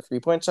that can hit a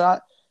 3-point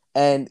shot.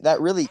 And that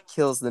really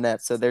kills the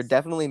Nets. So they're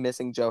definitely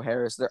missing Joe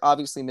Harris. They're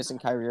obviously missing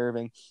Kyrie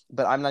Irving,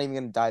 but I'm not even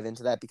going to dive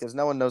into that because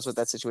no one knows what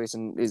that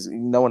situation is.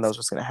 No one knows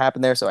what's going to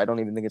happen there. So I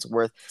don't even think it's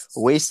worth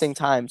wasting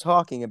time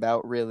talking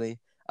about, really.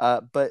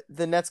 But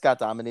the Nets got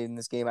dominated in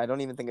this game. I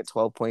don't even think a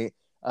 12-point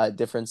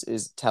difference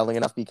is telling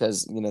enough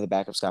because the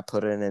backups got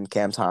put in and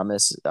Cam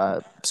Thomas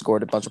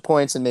scored a bunch of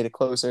points and made it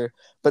closer,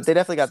 but they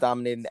definitely got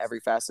dominated in every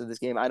facet of this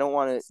game. I don't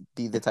want to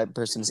be the type of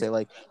person to say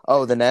like,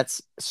 oh, the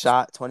Nets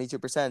shot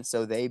 22%,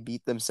 so they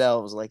beat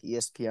themselves, like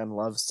ESPN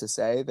loves to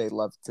say. They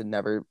love to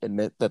never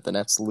admit that the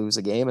Nets lose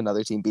a game,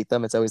 another team beat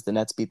them. It's always the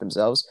Nets beat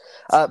themselves.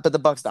 But the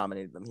Bucks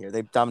dominated them here.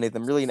 They dominated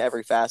them really in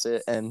every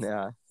facet, and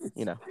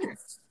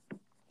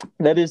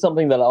That is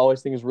something that I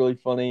always think is really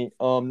funny.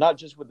 Not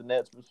just with the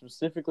Nets, but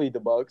specifically the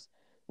Bucks.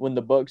 When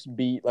the Bucks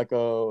beat like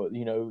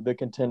the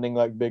contending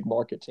like big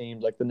market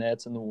teams like the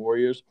Nets and the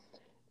Warriors,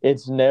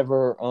 it's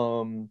never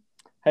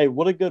hey,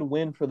 what a good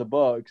win for the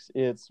Bucks.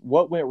 It's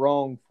what went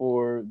wrong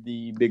for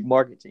the big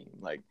market team.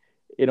 Like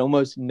it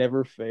almost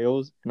never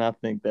fails, and I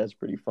think that's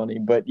pretty funny.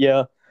 But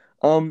yeah,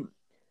 um,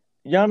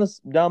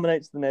 Giannis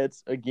dominates the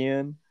Nets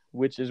again,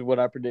 which is what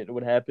I predicted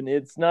would happen.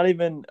 It's not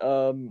even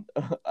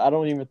I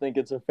don't even think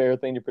it's a fair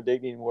thing to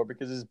predict anymore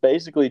because it's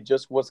basically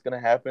just what's going to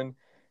happen.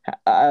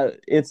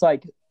 It's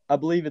like I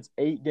believe it's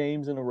 8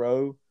 games in a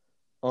row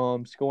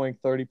scoring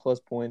 30 plus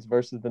points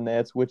versus the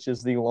Nets, which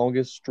is the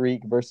longest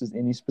streak versus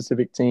any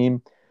specific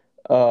team,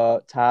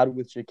 tied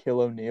with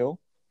Shaquille O'Neal.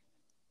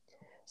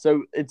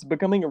 So it's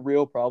becoming a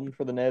real problem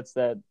for the Nets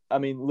that, I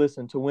mean,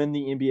 listen, to win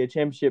the NBA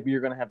championship,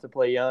 you're going to have to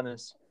play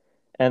Giannis.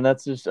 And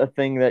that's just a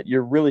thing that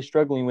you're really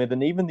struggling with.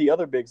 And even the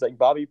other bigs, like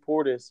Bobby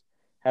Portis,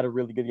 had a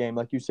really good game.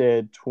 Like you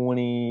said,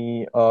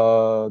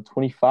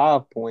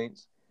 25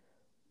 points,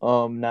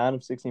 9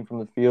 of 16 from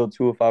the field,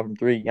 2 of 5 from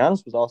three.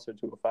 Giannis was also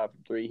 2 of 5 from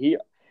three.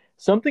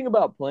 Something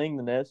about playing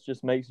the Nets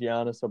just makes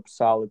Giannis a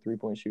solid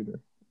 3-point shooter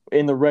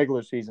in the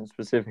regular season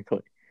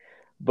specifically.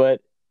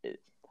 But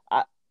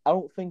I, I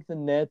don't think the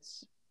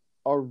Nets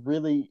are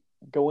really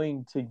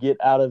going to get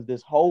out of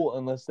this hole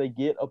unless they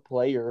get a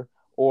player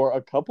or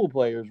a couple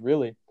players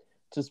really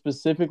to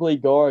specifically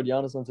guard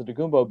Giannis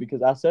Antetokounmpo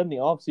because I said in the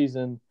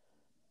offseason,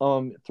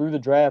 through the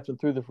draft and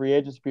through the free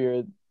agency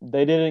period,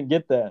 they didn't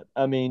get that.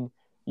 I mean,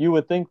 you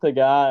would think the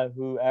guy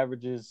who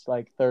averages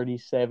like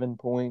 37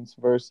 points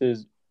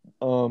versus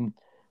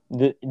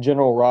the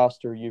general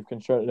roster you've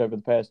constructed over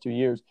the past 2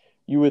 years,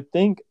 you would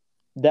think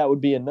that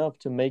would be enough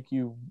to make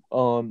you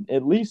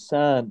at least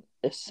sign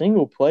a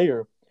single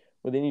player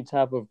with any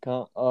type of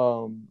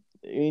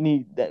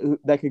any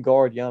that could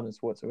guard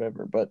Giannis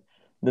whatsoever. But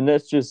the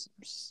Nets just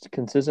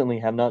consistently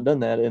have not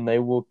done that, and they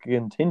will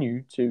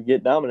continue to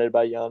get dominated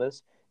by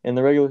Giannis in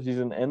the regular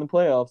season and the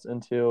playoffs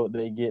until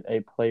they get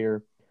a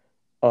player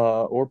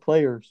or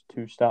players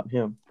to stop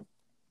him.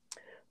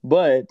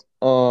 But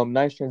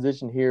nice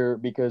transition here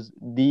because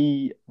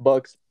the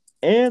Bucks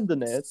and the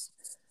Nets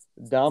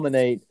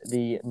dominate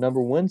the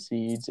number 1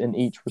 seeds in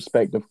each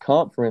respective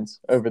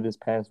conference over this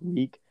past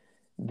week.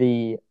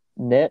 The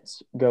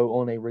Nets go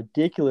on a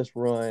ridiculous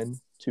run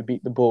to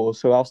beat the Bulls.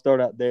 So I'll start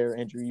out there,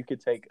 Andrew. You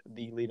could take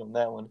the lead on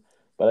that one.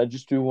 But I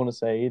just do want to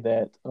say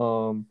that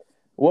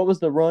What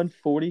was the run?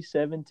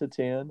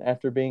 47-10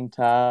 after being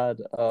tied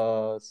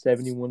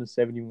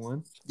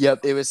 71-71.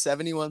 Yep, it was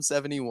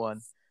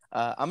 71-71.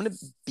 I'm going to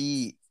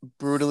be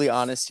brutally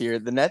honest here.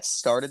 The Nets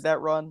started that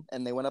run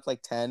and they went up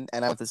like 10,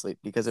 and I went to sleep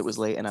because it was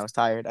late and I was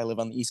tired. I live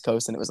on the East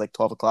Coast and it was like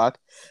 12 o'clock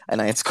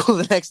and I had school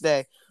the next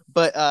day.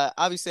 But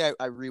obviously,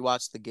 I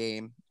rewatched the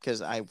game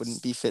because I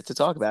wouldn't be fit to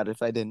talk about it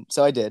if I didn't.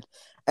 So I did.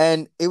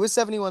 And it was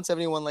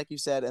 71-71, like you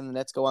said, and the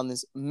Nets go on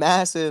this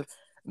massive,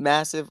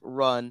 massive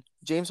run.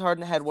 James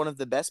Harden had one of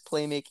the best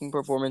playmaking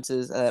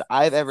performances that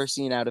I've ever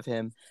seen out of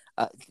him.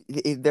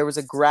 There was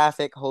a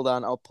graphic. Hold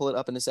on, I'll pull it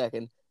up in a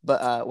second.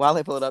 But while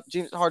I pull it up,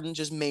 James Harden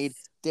just made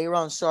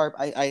Day'Ron Sharpe.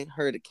 I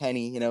heard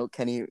Kenny,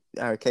 Kenny,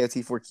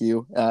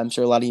 KOT4Q. I'm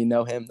sure a lot of you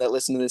know him that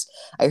listen to this.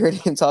 I heard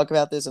him talk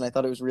about this, and I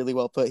thought it was really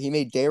well put. He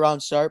made Day'Ron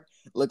Sharpe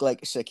look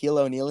like Shaquille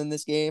O'Neal in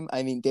this game.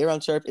 I mean,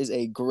 Day'Ron Sharpe is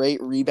a great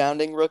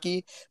rebounding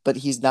rookie, but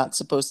he's not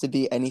supposed to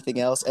be anything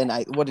else. And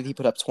what did he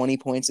put up? 20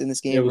 points in this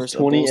It game was versus a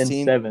 20 Bulls and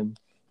team? 7.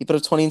 He put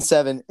up 20 and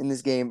 7 in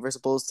this game versus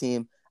a Bulls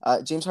team.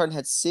 James Harden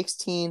had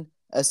 16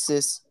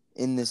 assists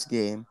in this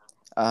game,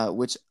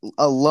 which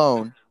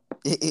alone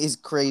is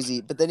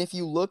crazy. But then if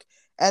you look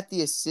at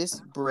the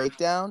assist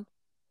breakdown,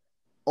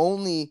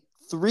 only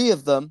 3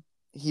 of them,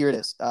 here it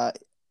is.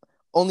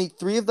 Only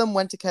 3 of them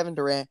went to Kevin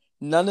Durant.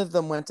 None of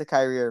them went to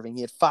Kyrie Irving.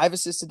 He had 5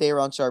 assists to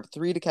Day'Ron Sharpe,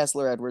 3 to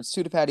Kessler Edwards,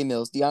 2 to Patty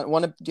Mills,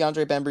 1 to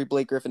DeAndre Bembry,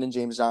 Blake Griffin, and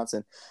James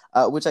Johnson,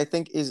 which I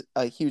think is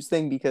a huge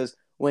thing because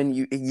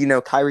when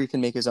Kyrie can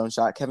make his own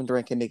shot, Kevin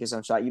Durant can make his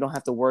own shot. You don't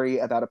have to worry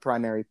about a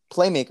primary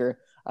playmaker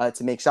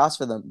to make shots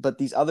for them. But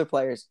these other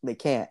players, they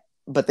can't.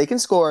 But they can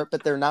score,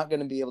 but they're not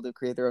going to be able to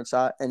create their own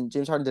shot. And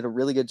James Harden did a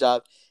really good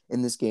job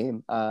in this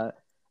game.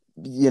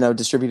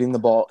 Distributing the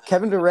ball.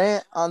 Kevin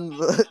Durant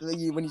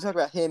when you talk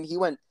about him, he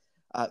went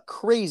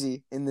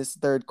crazy in this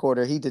third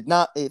quarter.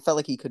 It felt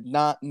like he could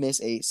not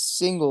miss a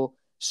single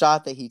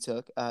shot that he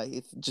took.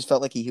 It just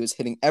felt like he was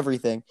hitting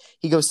everything.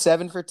 He goes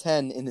 7 for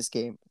 10 in this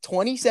game,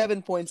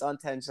 27 points on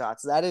 10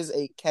 shots. That is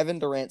a Kevin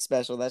Durant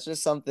special. That's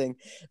just something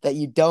that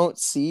you don't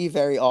see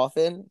very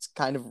often. It's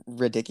kind of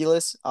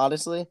ridiculous,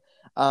 honestly.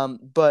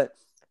 But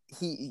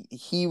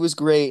he was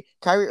great.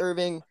 Kyrie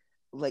Irving,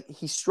 like,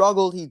 he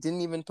struggled. He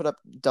didn't even put up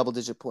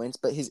double-digit points,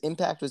 but his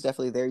impact was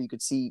definitely there. You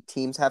could see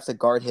teams have to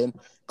guard him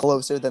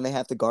closer than they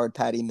have to guard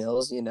Patty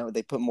Mills.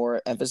 They put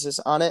more emphasis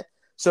on it.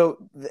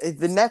 So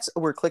the Nets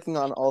were clicking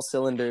on all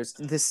cylinders.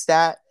 The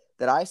stat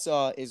that I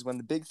saw is when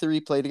the big three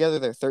play together,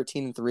 they're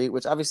 13-3,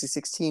 which obviously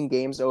 16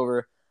 games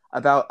over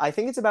I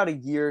think it's about a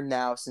year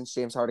now since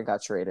James Harden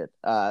got traded.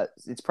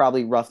 It's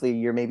probably roughly a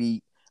year,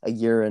 maybe a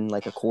year and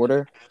like a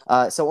quarter.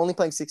 So only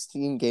playing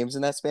 16 games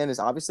in that span is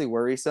obviously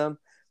worrisome.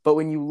 But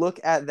when you look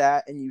at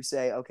that and you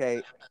say,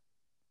 okay,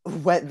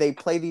 when they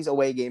play these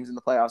away games in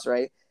the playoffs,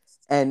 right?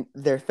 And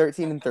they're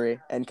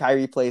 13-3, and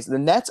Kyrie plays. The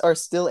Nets are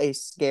still a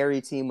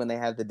scary team when they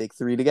have the big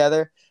three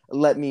together.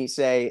 Let me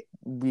say,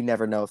 we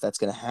never know if that's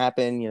going to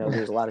happen.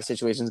 There's a lot of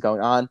situations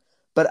going on.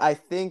 But I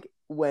think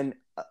when,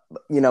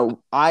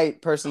 I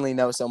personally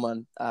know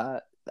someone,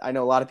 I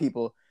know a lot of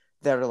people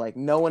that are like,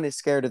 no one is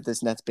scared of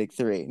this Nets big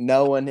three.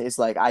 No one is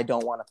like, I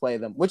don't want to play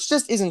them, which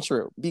just isn't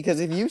true.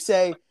 Because if you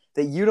say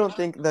that you don't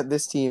think that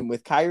this team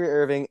with Kyrie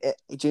Irving,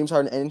 James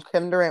Harden, and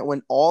Kevin Durant,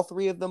 when all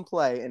 3 of them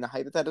play in a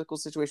hypothetical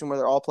situation where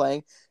they're all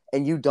playing,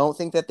 and you don't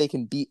think that they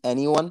can beat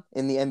anyone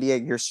in the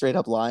NBA, you're straight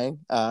up lying.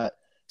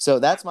 So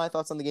that's my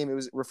thoughts on the game. It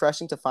was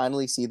refreshing to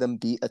finally see them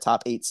beat a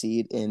top 8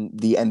 seed in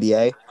the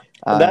NBA.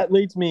 That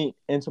leads me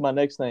into my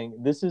next thing.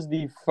 This is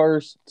the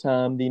first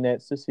time the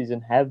Nets this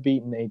season have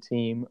beaten a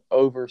team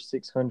over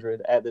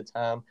 600 at the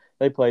time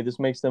they play. This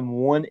makes them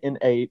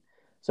 1-8.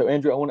 So,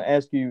 Andrew, I want to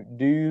ask you,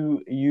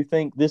 do you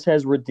think this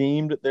has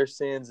redeemed their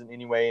sins in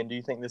any way? And do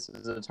you think this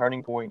is a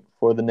turning point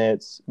for the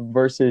Nets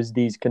versus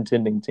these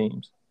contending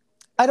teams?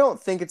 I don't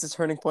think it's a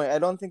turning point. I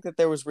don't think that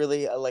there was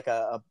really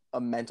a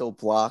mental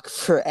block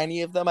for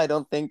any of them. I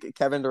don't think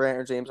Kevin Durant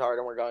or James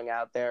Harden were going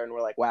out there and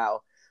we're like,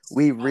 wow,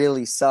 we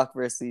really suck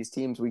versus these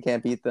teams. We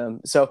can't beat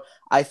them. So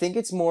I think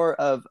it's more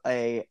of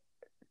a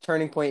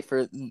turning point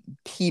for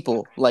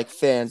people like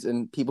fans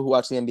and people who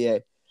watch the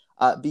NBA.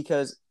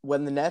 Because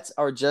when the Nets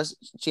are just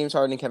James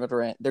Harden and Kevin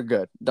Durant, they're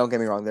good. Don't get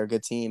me wrong. They're a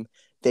good team.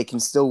 They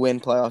can still win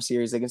playoff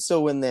series. They can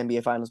still win the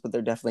NBA Finals, but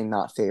they're definitely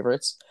not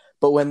favorites.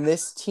 But when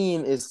this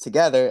team is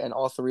together and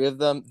all 3 of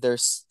them, they're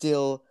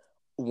still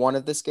one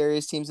of the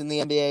scariest teams in the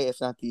NBA,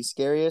 if not the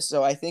scariest.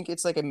 So I think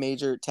it's like a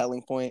major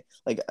telling point.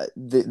 Like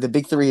the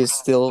big three is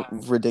still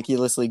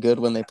ridiculously good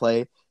when they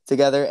play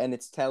together. And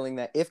it's telling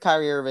that if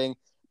Kyrie Irving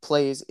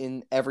plays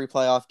in every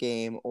playoff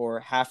game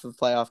or half of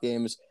playoff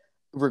games,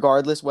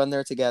 regardless when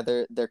they're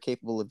together, they're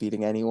capable of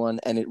beating anyone.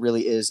 And it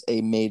really is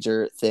a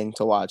major thing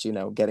to watch.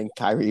 Getting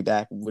Kyrie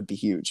back would be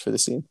huge for the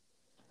team.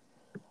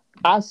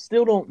 I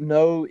still don't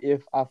know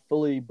if I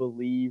fully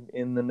believe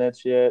in the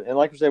Nets yet. And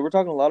like I said, we're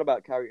talking a lot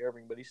about Kyrie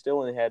Irving, but he still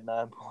only had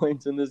 9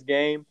 points in this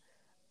game.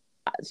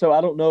 So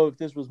I don't know if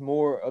this was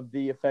more of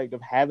the effect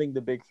of having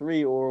the big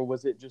three, or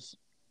was it just,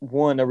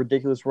 one, a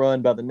ridiculous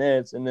run by the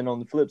Nets, and then on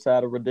the flip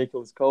side, a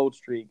ridiculous cold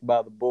streak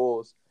by the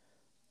Bulls.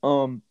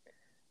 Um,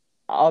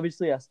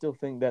 obviously, I still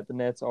think that the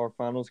Nets are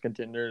finals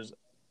contenders,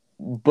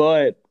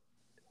 but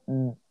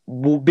being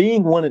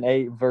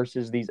 1-8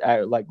 versus these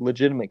like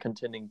legitimate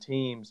contending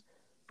teams,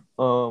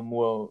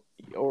 well,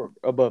 or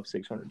above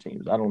 600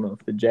 teams. I don't know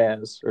if the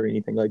Jazz or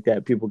anything like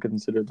that, people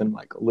consider them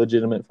like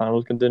legitimate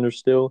finals contenders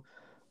still.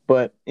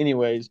 But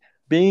anyways,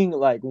 being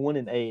like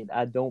 1-8,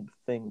 I don't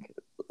think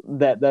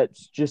that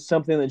that's just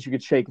something that you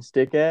could shake a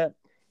stick at,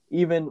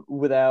 even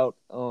without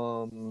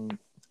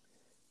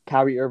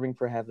Kyrie Irving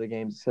for half the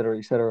games, et cetera,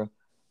 et cetera.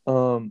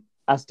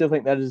 I still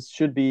think that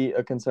should be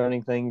a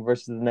concerning thing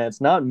versus the Nets,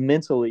 not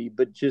mentally,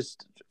 but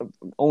just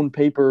on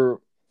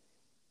paper.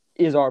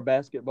 Is our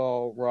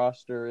basketball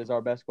roster, is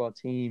our basketball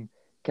team,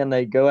 can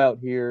they go out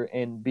here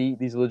and beat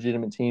these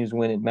legitimate teams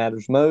when it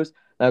matters most?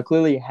 Now,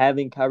 clearly,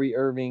 having Kyrie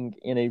Irving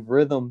in a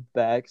rhythm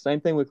back, same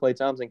thing with Klay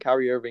Thompson.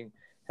 Kyrie Irving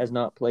has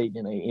not played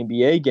in an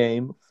NBA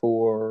game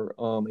for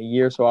a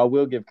year, so I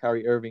will give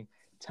Kyrie Irving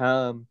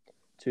time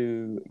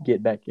to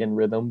get back in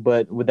rhythm.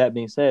 But with that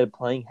being said,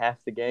 playing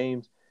half the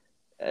games,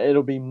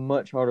 it'll be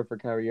much harder for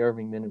Kyrie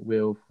Irving than it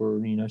will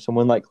for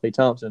someone like Klay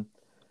Thompson.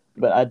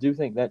 But I do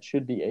think that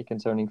should be a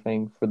concerning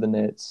thing for the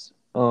Nets.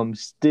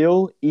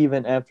 Still,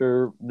 even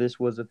after this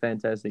was a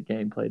fantastic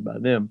game played by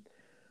them.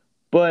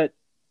 But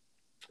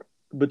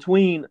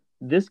between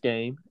this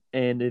game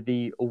and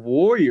the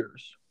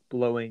Warriors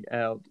blowing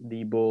out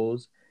the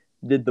Bulls,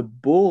 did the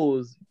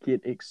Bulls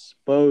get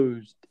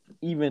exposed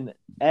even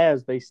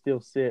as they still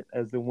sit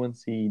as the 1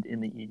 seed in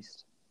the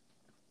East?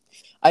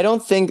 I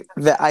don't think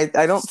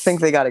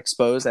they got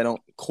exposed. I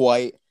don't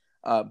quite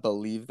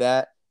believe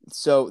that.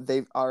 So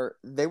they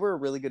were a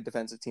really good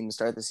defensive team to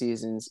start the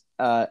seasons.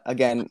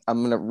 Again,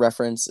 I'm gonna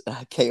reference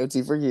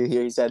KOT for you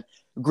here. He said,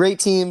 "Great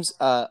teams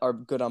are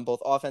good on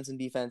both offense and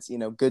defense.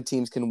 Good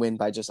teams can win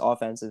by just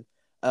offensive."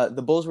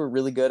 The Bulls were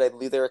really good. I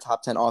believe they were a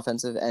top 10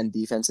 offensive and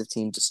defensive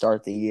team to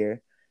start the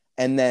year.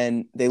 And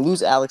then they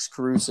lose Alex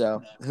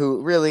Caruso,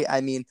 who really,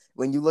 I mean,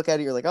 when you look at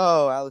it, you're like,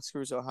 oh, Alex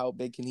Caruso, how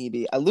big can he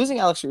be? Losing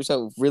Alex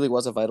Caruso really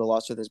was a vital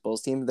loss for this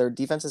Bulls team. Their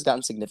defense has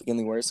gotten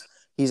significantly worse.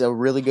 He's a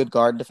really good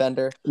guard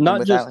defender, and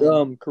Not without just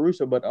him,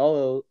 Caruso, but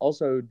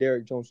also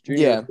Derrick Jones Jr.,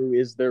 yeah. who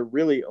is their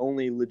really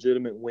only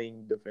legitimate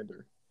wing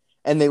defender.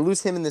 And they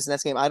lose him in this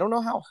next game. I don't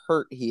know how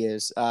hurt he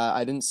is.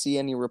 I didn't see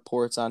any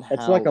reports on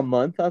It's like how. a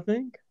month, I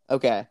think.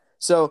 Okay,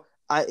 so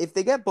if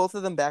they get both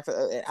of them back,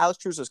 Alex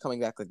Caruso is coming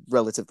back like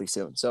relatively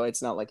soon, so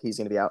it's not like he's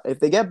going to be out. If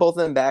they get both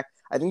of them back,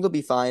 I think they'll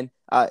be fine.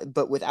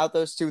 But without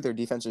those two, their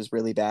defense is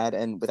really bad,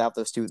 and without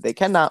those two, they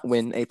cannot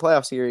win a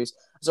playoff series.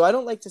 So I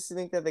don't like to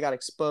think that they got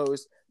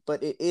exposed,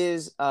 but it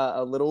is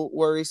a little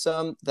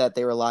worrisome that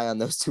they rely on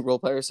those two role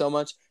players so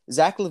much.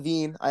 Zach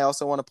LaVine, I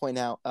also want to point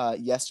out,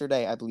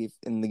 yesterday, I believe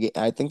in the game,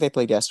 I think they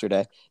played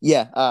yesterday.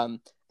 Yeah,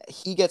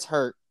 he gets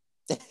hurt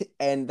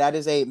and that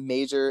is a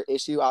major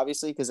issue,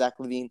 obviously, because Zach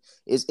LaVine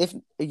is, if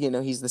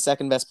he's the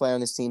second best player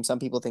on this team. Some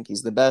people think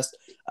he's the best.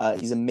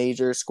 He's a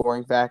major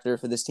scoring factor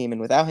for this team, and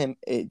without him,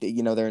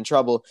 they're in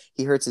trouble.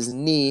 He hurts his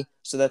knee,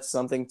 so that's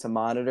something to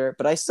monitor.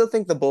 But I still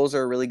think the Bulls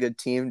are a really good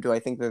team. Do I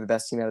think they're the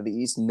best team out of the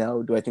East?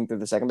 No. Do I think they're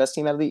the second best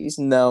team out of the East?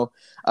 No.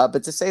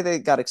 But to say they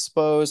got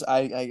exposed,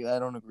 I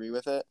don't agree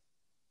with it.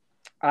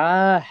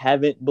 I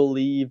haven't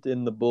believed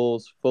in the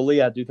Bulls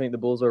fully. I do think the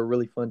Bulls are a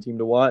really fun team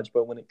to watch,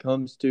 but when it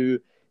comes to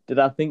did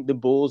I think the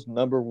Bulls'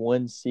 number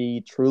 1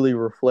 seed truly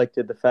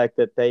reflected the fact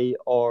that they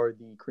are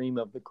the cream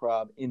of the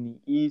crop in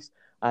the East?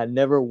 I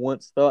never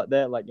once thought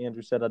that. Like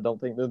Andrew said, I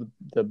don't think they're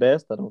the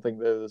best. I don't think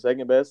they're the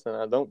second best, and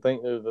I don't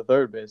think they're the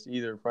third best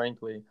either,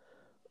 frankly.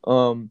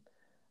 Um,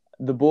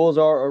 the Bulls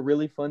are a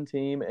really fun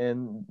team,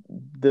 and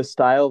the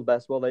style of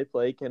basketball they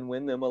play can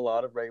win them a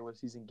lot of regular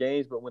season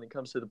games. But when it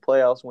comes to the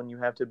playoffs, when you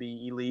have to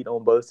be elite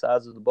on both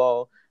sides of the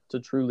ball to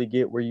truly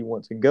get where you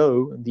want to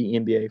go, the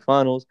NBA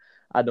Finals,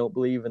 I don't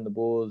believe in the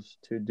Bulls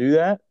to do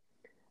that.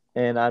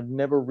 And I've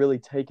never really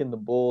taken the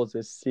Bulls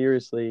as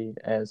seriously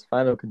as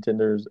final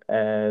contenders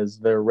as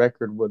their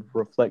record would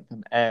reflect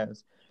them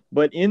as.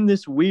 But in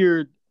this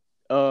weird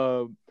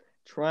uh,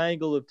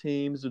 triangle of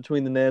teams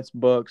between the Nets,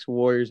 Bucks,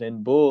 Warriors,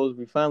 and Bulls,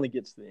 we finally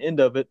get to the end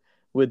of it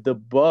with the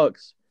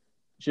Bucks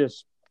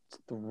just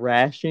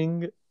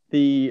thrashing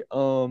the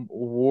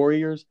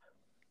Warriors.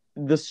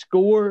 The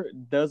score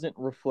doesn't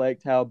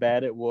reflect how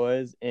bad it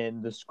was,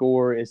 and the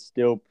score is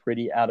still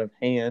pretty out of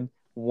hand,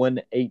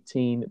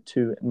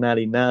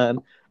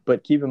 118-99.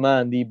 But keep in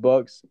mind, the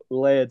Bucks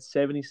led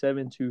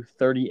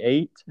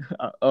 77-38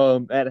 at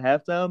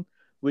halftime,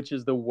 which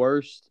is the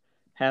worst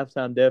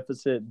halftime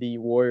deficit the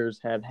Warriors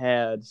have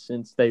had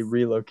since they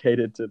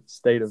relocated to the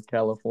state of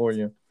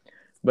California.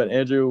 But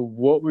Andrew,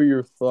 what were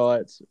your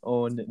thoughts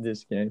on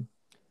this game?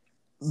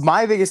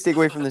 My biggest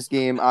takeaway from this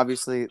game,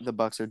 obviously, the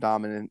Bucks are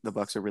dominant. The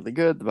Bucks are really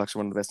good. The Bucks are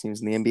one of the best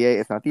teams in the NBA,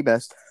 if not the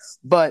best.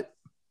 But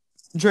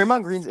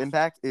Draymond Green's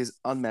impact is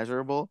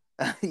unmeasurable.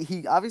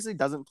 He obviously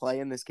doesn't play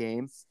in this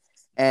game,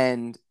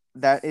 and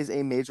that is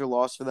a major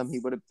loss for them. He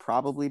would have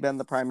probably been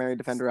the primary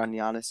defender on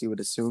Giannis. You would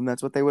assume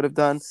that's what they would have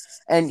done.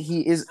 And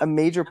he is a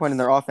major point in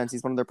their offense.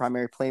 He's one of their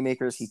primary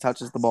playmakers. He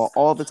touches the ball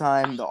all the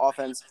time. The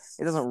offense,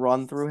 it doesn't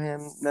run through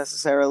him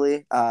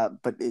necessarily,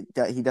 but he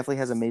definitely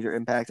has a major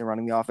impact in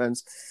running the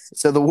offense.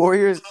 So the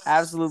Warriors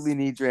absolutely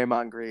need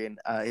Draymond Green.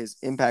 His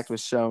impact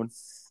was shown.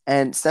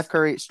 And Steph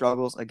Curry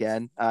struggles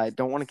again. I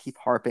don't want to keep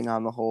harping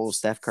on the whole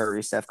Steph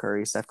Curry,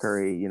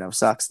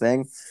 sucks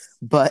thing.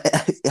 But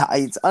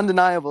it's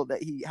undeniable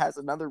that he has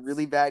another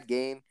really bad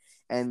game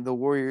and the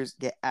Warriors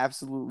get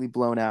absolutely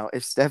blown out.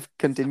 If Steph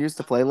continues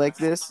to play like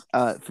this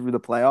through the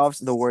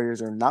playoffs, the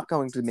Warriors are not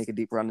going to make a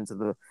deep run into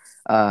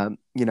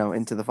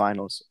the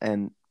finals.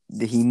 And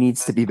he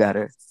needs to be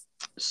better.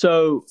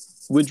 So,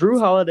 with Drew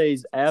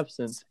Holiday's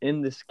absence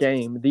in this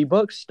game, the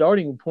Bucks'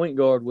 starting point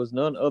guard was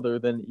none other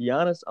than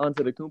Giannis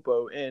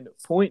Antetokounmpo, and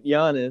Point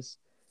Giannis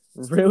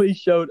really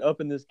showed up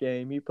in this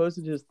game. He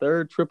posted his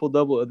third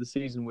triple-double of the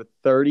season with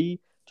 30,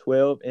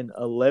 12, and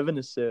 11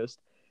 assists.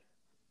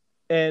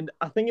 And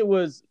I think it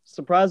was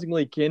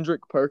surprisingly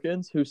Kendrick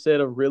Perkins who said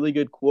a really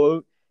good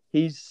quote.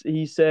 He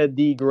said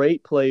the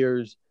great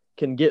players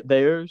can get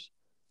theirs,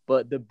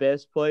 but the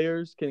best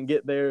players can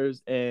get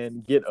theirs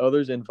and get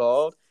others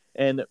involved.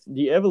 And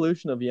the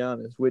evolution of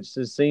Giannis, which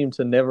has seemed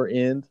to never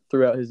end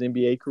throughout his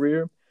NBA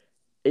career,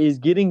 is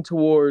getting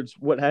towards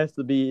what has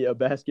to be a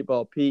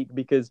basketball peak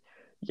because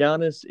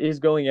Giannis is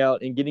going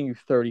out and getting you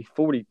 30,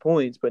 40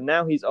 points, but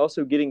now he's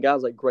also getting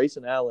guys like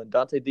Grayson Allen,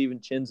 Dante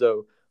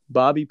DiVincenzo,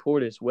 Bobby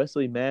Portis,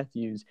 Wesley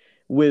Matthews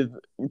with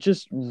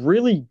just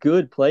really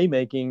good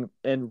playmaking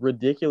and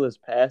ridiculous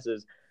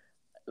passes.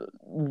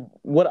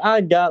 What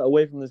I got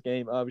away from this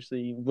game,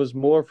 obviously, was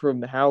more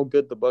from how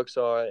good the Bucks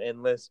are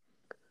and less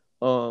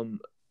um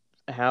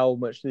how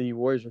much the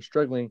Warriors are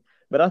struggling.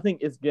 But I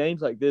think it's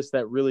games like this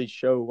that really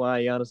show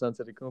why Giannis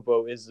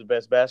Antetokounmpo is the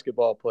best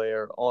basketball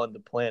player on the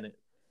planet.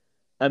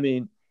 I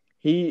mean,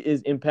 he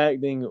is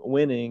impacting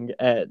winning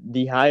at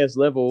the highest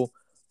level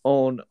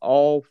on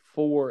all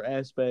four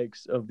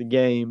aspects of the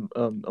game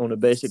on a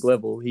basic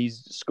level.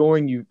 He's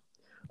scoring you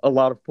a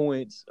lot of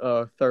points,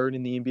 third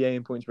in the NBA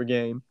in points per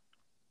game.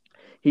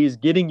 He's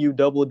getting you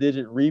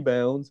double-digit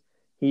rebounds.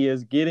 He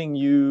is getting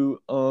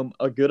you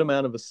a good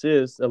amount of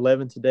assists,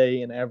 11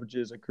 today, and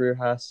averages a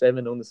career-high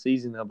 7 on the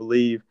season, I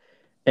believe.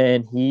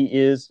 And he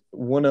is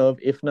one of,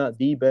 if not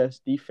the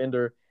best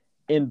defender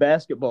in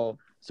basketball.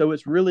 So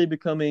it's really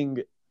becoming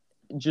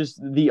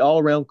just the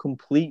all-around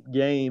complete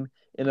game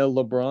in a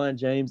LeBron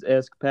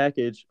James-esque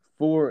package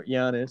for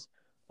Giannis.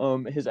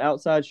 His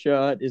outside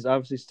shot is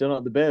obviously still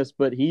not the best,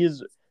 but he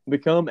has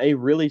become a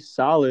really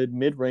solid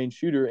mid-range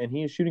shooter, and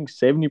he is shooting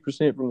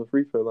 70% from the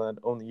free throw line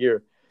on the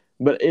year.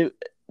 But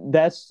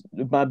that's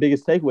my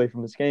biggest takeaway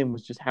from this game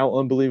was just how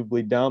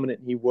unbelievably dominant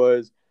he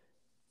was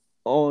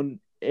on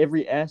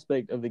every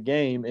aspect of the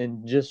game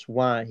and just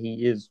why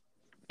he is,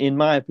 in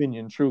my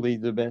opinion, truly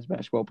the best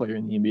basketball player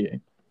in the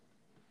NBA.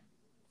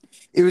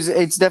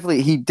 It's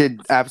definitely, he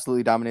did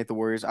absolutely dominate the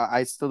Warriors.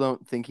 I still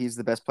don't think he's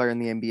the best player in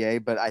the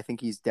NBA, but I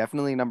think he's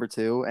definitely number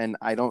two, and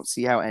I don't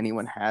see how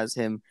anyone has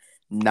him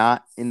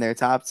not in their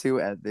top two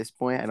at this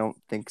point. I don't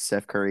think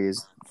Steph Curry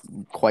is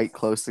quite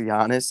close to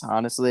Giannis,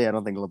 honestly. I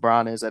don't think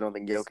LeBron is. I don't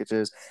think Jokic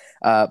is.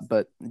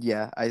 But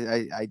yeah,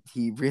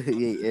 he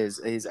really is.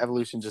 His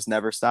evolution just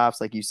never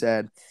stops, like you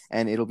said,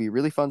 and it'll be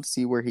really fun to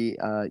see where he,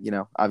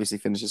 obviously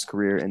finishes his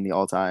career in the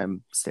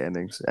all-time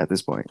standings at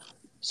this point.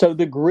 So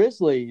the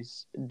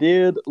Grizzlies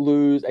did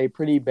lose a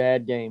pretty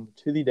bad game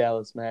to the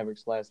Dallas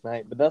Mavericks last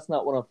night, but that's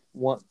not what I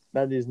want.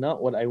 That is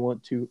not what I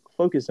want to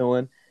focus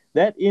on.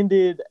 That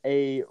ended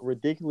a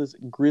ridiculous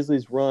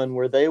Grizzlies run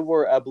where they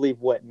were, I believe,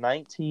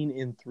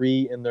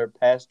 19-3 in their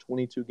past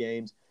 22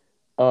 games.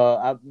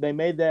 They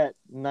made that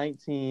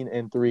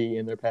 19-3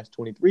 in their past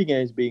 23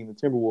 games, being the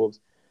Timberwolves.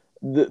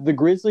 The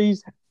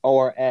Grizzlies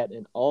are at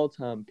an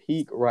all-time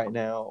peak right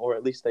now, or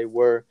at least they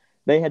were.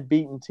 They had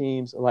beaten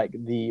teams like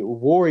the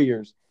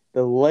Warriors,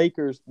 the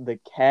Lakers, the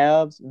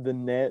Cavs, the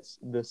Nets,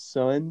 the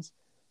Suns,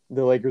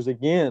 the Lakers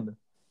again.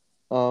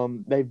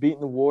 They've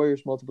beaten the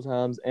Warriors multiple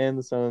times and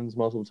the Suns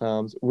multiple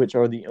times, which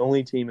are the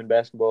only team in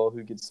basketball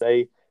who could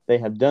say they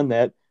have done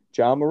that.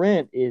 Ja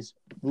Morant is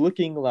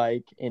looking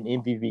like an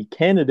MVP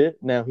candidate.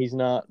 Now he's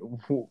not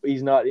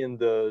in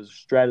the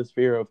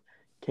stratosphere of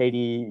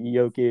KD,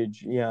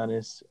 Jokic,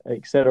 Giannis,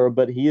 etc.,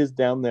 but he is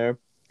down there.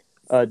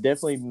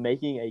 Definitely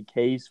making a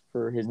case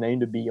for his name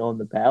to be on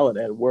the ballot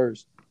at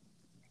worst.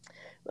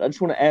 But I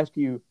just want to ask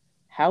you,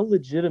 how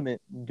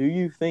legitimate do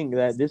you think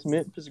that this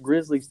Memphis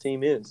Grizzlies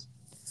team is?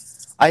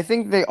 I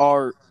think they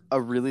are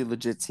a really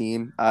legit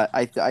team.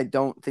 I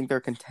don't think they're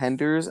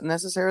contenders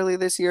necessarily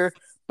this year,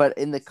 but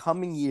in the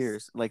coming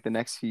years, like the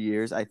next few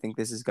years, I think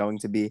this is going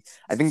to be.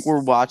 I think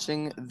we're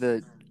watching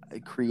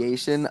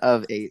creation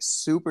of a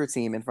super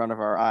team in front of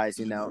our eyes.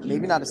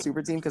 Maybe not a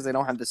super team because they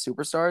don't have the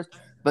superstars,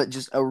 but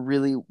just a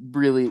really,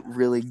 really,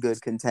 really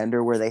good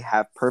contender where they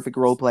have perfect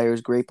role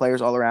players, great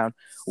players all around,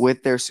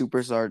 with their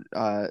superstar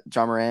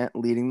John Morant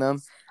leading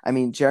them. I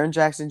mean, Jaren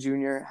Jackson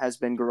Jr. has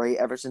been great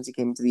ever since he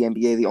came into the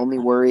NBA. The only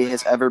worry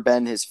has ever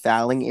been his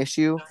fouling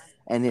issue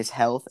and his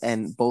health,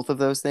 and both of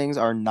those things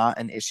are not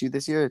an issue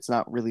this year. It's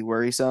not really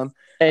worrisome.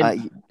 And Uh,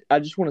 I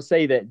just want to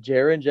say that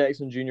Jaren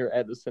Jackson Jr.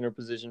 at the center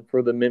position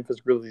for the Memphis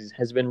Grizzlies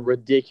has been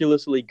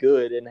ridiculously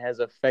good and has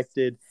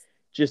affected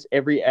just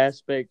every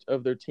aspect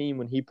of their team.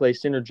 When he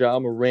plays center,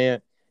 John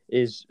Morant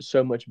is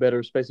so much better,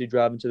 especially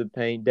driving to the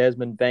paint.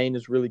 Desmond Bane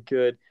is really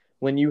good.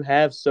 When you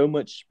have so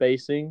much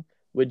spacing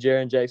with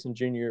Jaren Jackson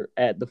Jr.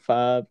 at the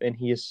five, and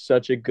he is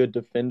such a good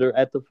defender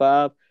at the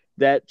five,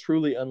 that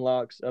truly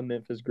unlocks a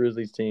Memphis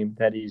Grizzlies team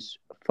that is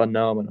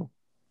phenomenal.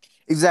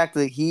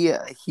 Exactly. He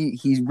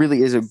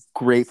really is a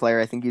great player.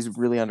 I think he's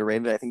really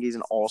underrated. I think he's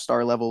an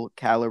all-star level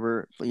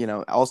caliber,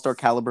 all-star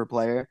caliber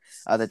player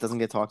that doesn't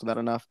get talked about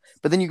enough.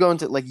 But then you go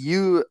into, like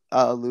you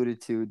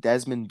alluded to,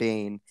 Desmond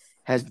Bane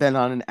has been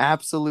on an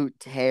absolute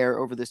tear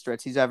over the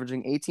stretch. He's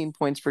averaging 18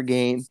 points per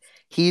game.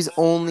 He's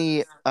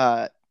only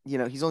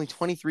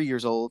 23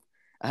 years old.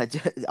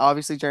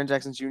 Obviously, Jaren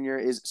Jackson Jr.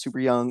 is super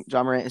young.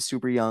 John Morant is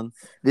super young.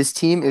 This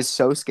team is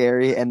so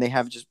scary, and they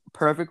have just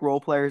perfect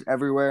role players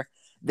everywhere.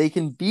 They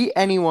can beat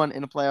anyone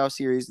in a playoff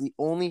series. The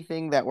only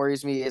thing that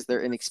worries me is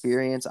their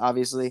inexperience,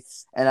 obviously.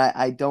 And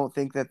I don't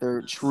think that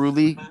they're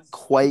truly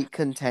quite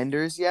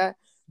contenders yet.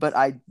 But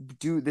I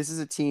do. This is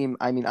a team.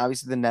 I mean,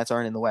 obviously the Nets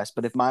aren't in the West.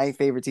 But if my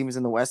favorite team is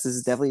in the West, this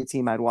is definitely a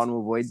team I'd want to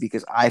avoid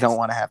because I don't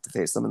want to have to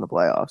face them in the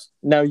playoffs.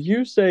 Now,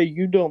 you say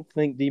you don't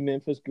think the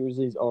Memphis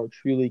Grizzlies are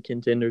truly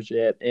contenders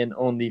yet. And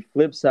on the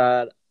flip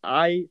side,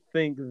 I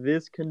think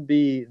this can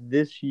be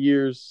this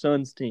year's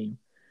Suns team,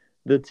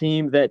 the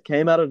team that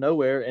came out of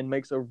nowhere and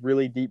makes a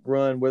really deep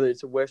run, whether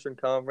it's a Western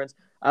Conference.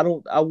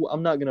 I'm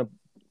not going to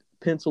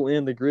pencil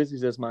in the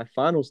Grizzlies as my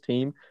finals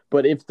team,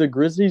 but if the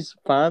Grizzlies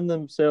find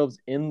themselves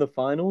in the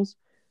finals,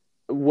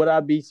 would I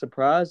be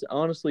surprised?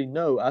 Honestly,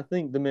 no. I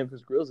think the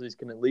Memphis Grizzlies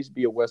can at least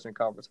be a Western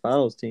Conference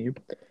Finals team.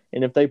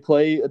 And if they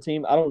play a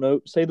team, I don't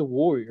know, say the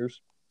Warriors,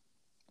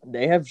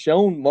 they have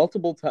shown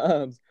multiple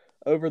times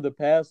over the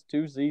past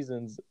two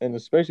seasons, and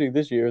especially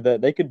this year, that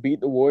they could beat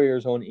the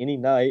Warriors on any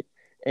night.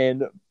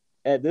 And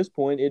at this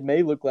point, it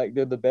may look like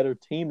they're the better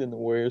team than the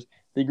Warriors.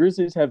 The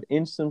Grizzlies have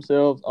inched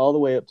themselves all the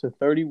way up to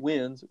 30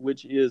 wins,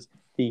 which is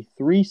the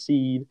three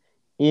seed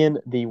in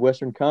the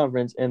Western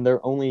Conference, and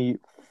they're only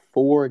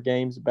 4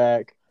 games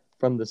back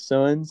from the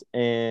Suns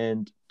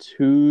and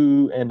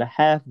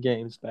 2.5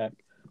 games back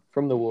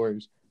from the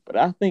Warriors. But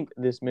I think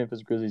this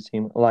Memphis Grizzlies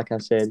team, like I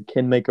said,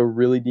 can make a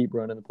really deep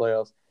run in the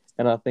playoffs.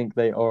 And I think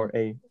they are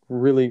a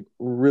really,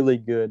 really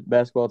good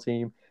basketball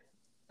team,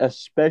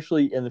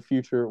 especially in the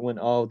future when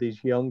all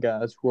these young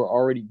guys who are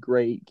already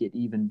great get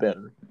even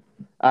better.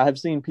 I have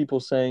seen people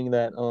saying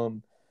that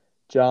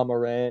John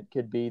Morant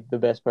could be the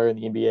best player in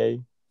the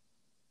NBA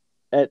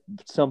at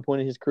some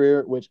point in his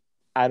career, which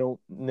I don't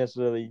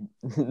necessarily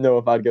know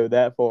if I'd go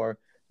that far,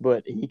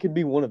 but he could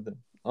be one of them,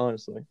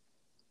 honestly.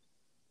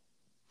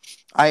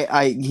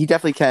 He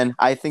definitely can.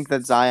 I think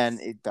that Zion,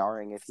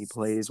 barring if he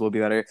plays, will be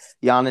better.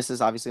 Giannis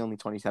is obviously only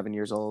 27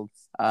 years old.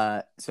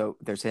 So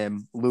there's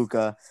him,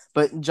 Luca.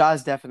 But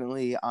Ja's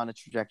definitely on a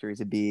trajectory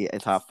to be a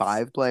top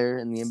 5 player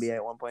in the NBA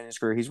at one point in his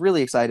career. He's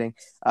really exciting.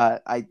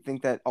 I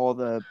think that all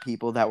the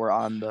people that were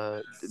on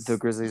the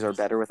Grizzlies are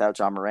better without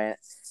John Morant.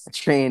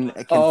 Train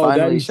can Oh, that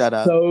finally is shut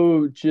up.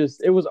 so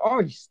just. It was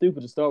already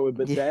stupid to start with,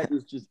 but Yeah, that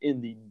is just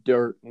in the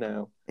dirt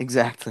now.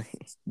 exactly.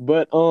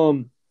 But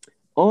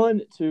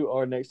on to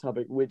our next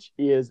topic, which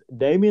is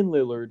Damian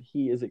Lillard.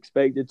 He is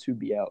expected to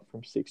be out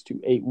from 6 to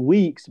 8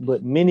 weeks,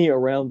 but many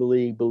around the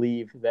league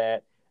believe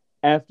that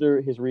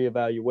after his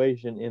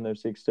reevaluation in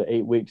those 6 to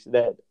 8 weeks,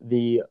 that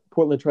the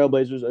Portland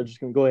Trailblazers are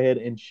just going to go ahead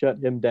and shut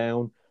him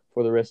down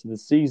for the rest of the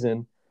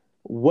season.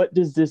 What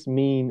does this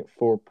mean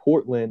for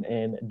Portland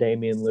and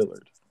Damian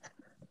Lillard?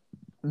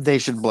 They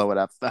should blow it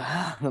up.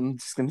 I'm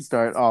just going to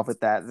start off with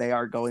that. They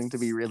are going to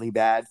be really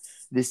bad.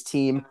 This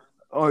team,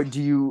 or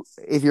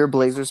if you're a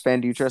Blazers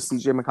fan, do you trust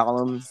CJ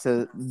McCollum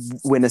to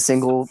win a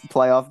single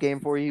playoff game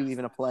for you,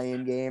 even a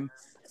play-in game?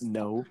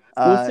 No.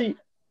 Well, see,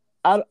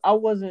 I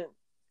wasn't.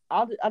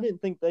 I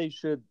didn't think they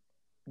should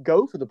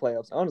go for the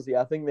playoffs. Honestly,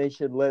 I think they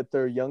should let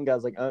their young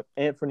guys like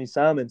Anthony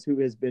Simons, who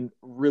has been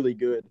really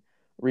good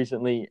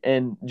recently,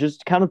 and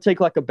just kind of take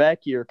like a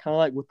back year, kind of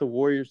like what the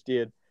Warriors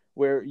did,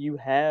 where you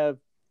have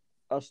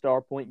a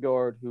star point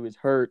guard who is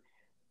hurt,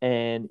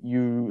 and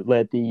you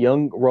let the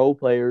young role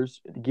players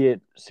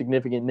get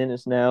significant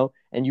minutes now,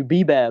 and you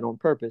be bad on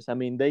purpose. I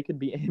mean, they could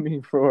be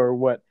aiming for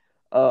what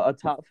a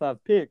top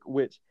 5 pick,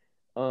 which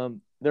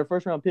their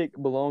first round pick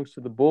belongs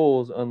to the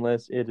Bulls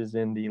unless it is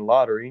in the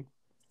lottery.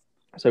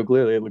 So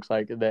clearly, it looks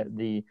like that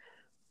the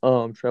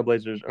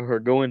Trailblazers are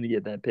going to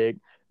get that pick.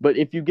 But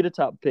if you get a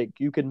top pick,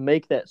 you can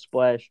make that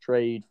splash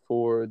trade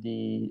for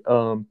the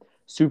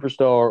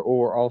superstar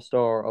or all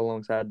star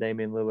alongside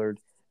Damian Lillard,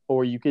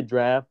 or you could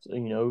draft,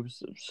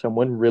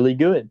 someone really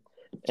good,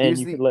 and Here's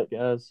you could the let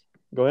guys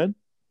go ahead.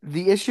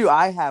 the issue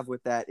I have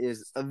with that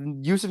is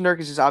Yusuf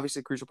Nurkic is obviously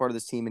a crucial part of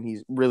this team, and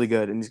he's really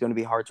good, and he's going to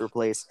be hard to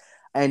replace.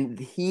 And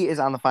he is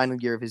on the final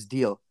year of his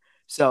deal,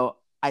 so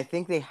I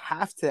think they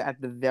have to,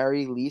 at the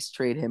very least,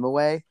 trade him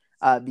away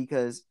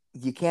because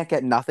you can't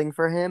get nothing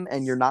for him,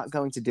 and you're not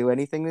going to do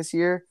anything this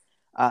year.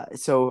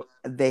 So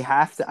they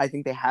have to. I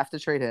think they have to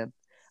trade him.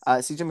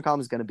 CJ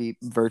McCollum is going to be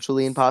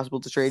virtually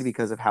impossible to trade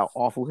because of how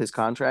awful his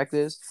contract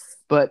is.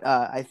 But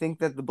I think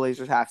that the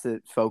Blazers have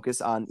to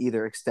focus on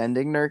either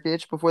extending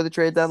Nurkic before the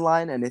trade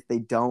deadline, and if they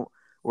don't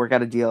work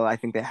out a deal, I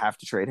think they have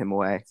to trade him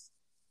away.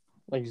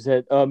 Like you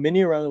said,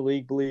 many around the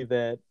league believe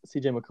that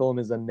CJ McCollum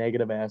is a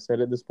negative asset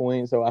at this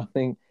point. So I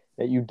think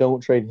that you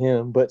don't trade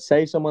him. But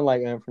say someone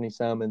like Anthony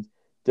Simons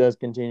does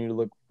continue to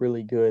look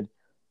really good,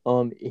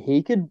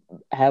 he could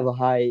have a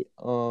high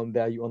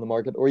value on the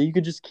market, or you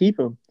could just keep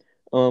him.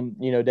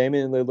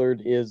 Damian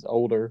Lillard is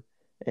older,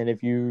 and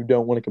if you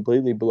don't want to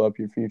completely blow up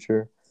your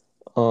future,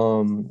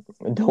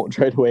 don't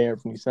trade away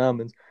Anthony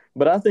Simons.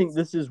 But I think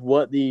this is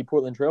what the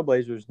Portland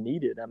Trailblazers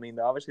needed. I mean,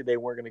 obviously they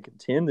weren't going to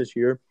contend this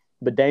year,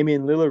 but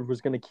Damian Lillard was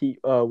going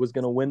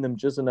to win them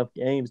just enough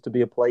games to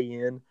be a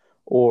play-in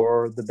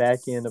or the back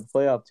end of a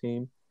playoff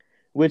team,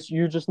 which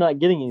you're just not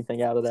getting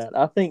anything out of that.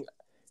 I think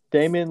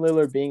Damian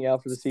Lillard being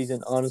out for the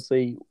season,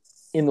 honestly,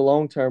 in the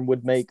long term,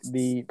 would make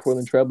the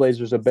Portland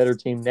Trailblazers a better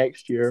team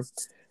next year,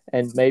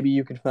 and maybe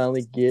you could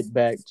finally get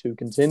back to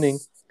contending.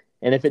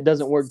 And if it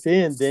doesn't work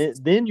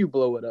then you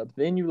blow it up.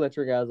 Then you let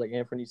your guys like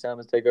Anthony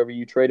Simons take over.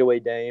 You trade away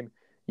Dame.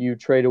 You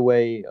trade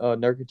away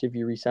Nurkic if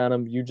you re-sign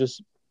him. You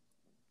just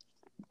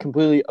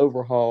completely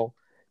overhaul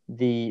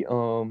the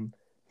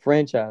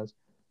franchise.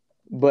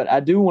 But I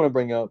do want to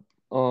bring up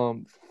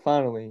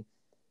finally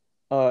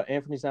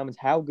Anthony Simons,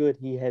 how good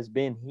he has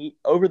been. He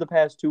over the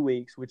past 2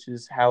 weeks, which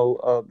is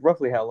how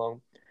roughly how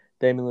long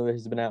Damian Lillard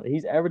has been out.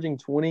 He's averaging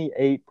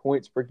 28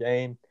 points per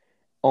game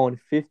on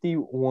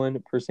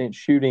 51%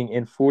 shooting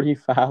and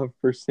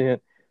 45%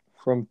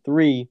 from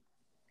three.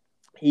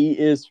 He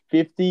is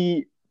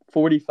 50,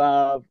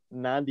 45,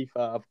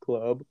 95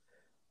 club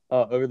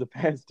over the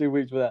past 2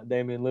 weeks without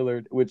Damian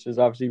Lillard, which is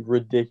obviously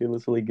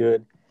ridiculously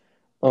good.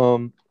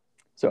 Um,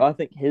 so I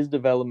think his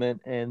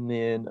development and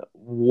then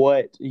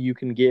what you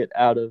can get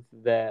out of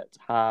that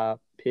high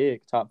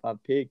pick, top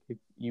five pick, if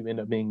you end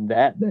up being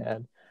that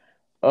bad,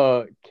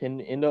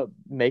 can end up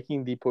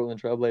making the Portland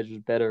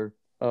Trailblazers better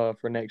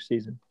for next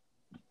season.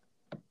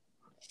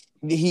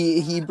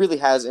 He really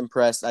has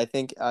impressed. I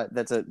think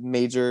that's a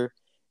major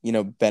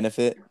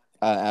benefit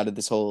out of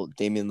this whole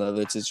Damian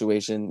Lillard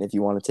situation. If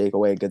you want to take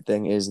away a good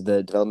thing, is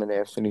the development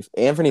of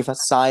Anthony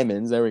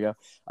Simons. There we go.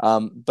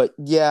 But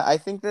yeah, I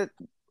think that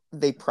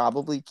they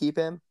probably keep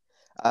him.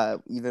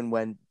 Even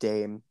when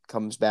Dame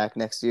comes back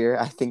next year,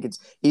 I think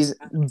he's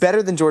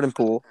better than Jordan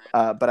Poole,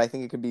 but I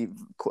think it could be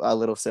a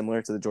little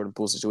similar to the Jordan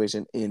Poole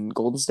situation in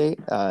Golden State.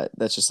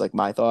 That's just like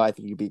my thought. I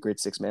think he'd be a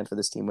great six man for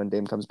this team when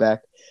Dame comes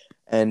back,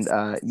 and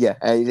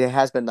it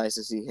has been nice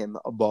to see him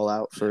ball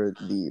out for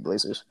the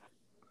Blazers.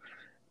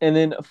 And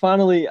then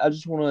finally, I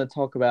just want to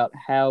talk about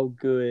how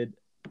good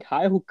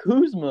Kyle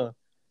Kuzma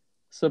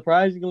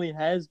surprisingly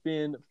has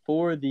been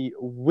for the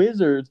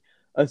Wizards,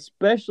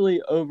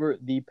 especially over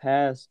the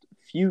past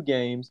few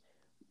games.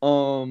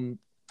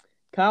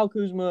 Kyle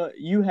Kuzma,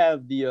 you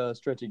have the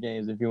stretch of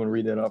games if you want to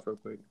read that off real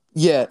quick.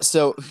 Yeah,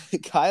 so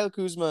Kyle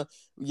Kuzma,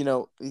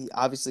 he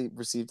obviously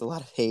received a lot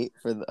of hate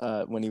for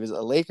when he was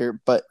a Laker,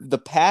 but the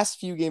past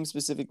few games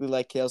specifically,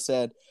 like Kale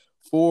said,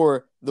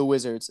 for the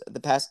Wizards,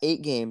 the past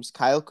 8 games,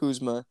 Kyle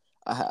Kuzma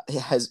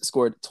has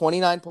scored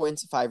 29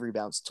 points, 5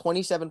 rebounds,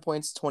 27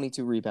 points,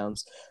 22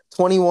 rebounds,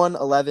 21,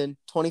 11,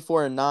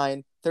 24 and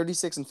 9,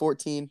 36 and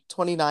 14,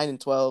 29 and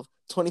 12,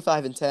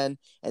 25 and 10,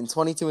 and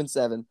 22 and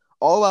 7,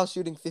 all while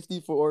shooting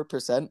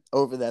 54%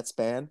 over that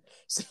span.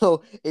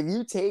 So if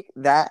you take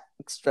that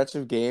stretch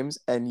of games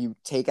and you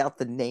take out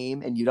the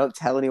name and you don't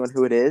tell anyone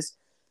who it is,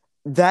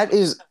 that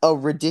is a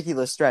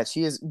ridiculous stretch.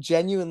 He has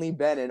genuinely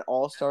been an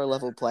all-star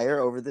level player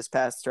over this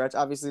past stretch.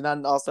 Obviously not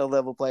an all-star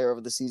level player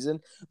over the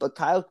season, but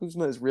Kyle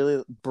Kuzma is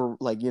really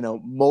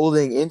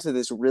molding into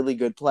this really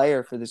good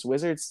player for this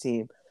Wizards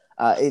team.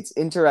 It's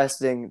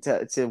interesting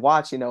to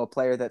watch, a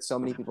player that so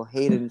many people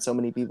hated and so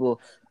many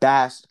people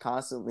bashed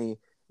constantly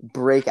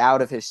break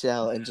out of his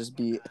shell and just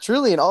be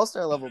truly an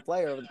all-star level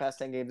player over the past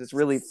 10 games. It's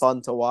really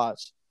fun to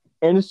watch.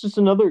 And it's just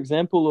another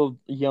example of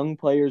young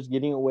players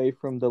getting away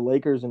from the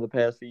Lakers in the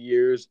past few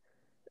years,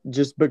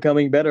 just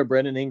becoming better.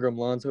 Brandon Ingram,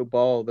 Lonzo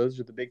Ball, those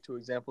are the big 2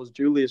 examples.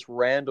 Julius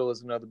Randle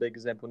is another big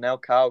example. Now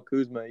Kyle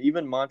Kuzma,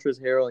 even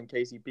Montrezl Harrell and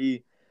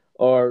KCP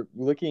are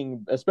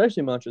looking,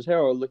 especially Montrezl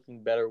Harrell, are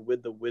looking better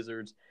with the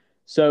Wizards.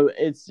 So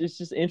it's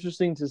just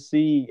interesting to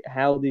see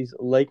how these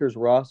Lakers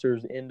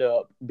rosters end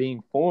up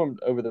being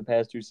formed over the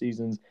past 2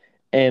 seasons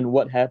and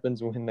what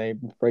happens when they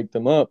break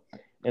them up.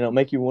 And it'll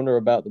make you wonder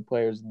about the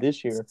players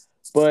this year.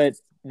 But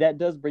that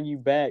does bring you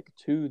back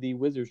to the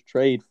Wizards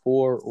trade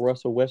for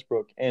Russell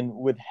Westbrook. And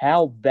with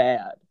how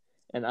bad,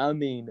 and I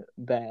mean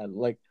bad,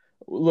 like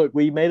look,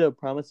 we made a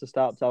promise to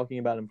stop talking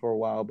about him for a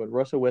while, but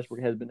Russell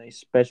Westbrook has been a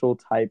special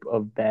type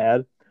of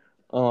bad.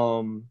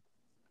 Um,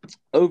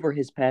 over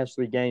his past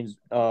 3 games,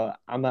 I'm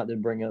about to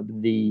bring up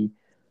the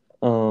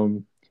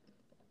um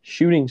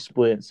shooting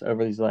splits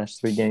over these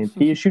last 3 games.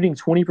 He is shooting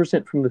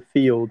 20% from the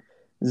field,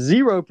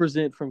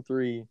 0% from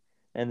three,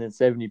 and then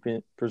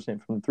 70%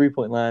 from the 3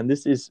 point line.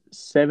 This is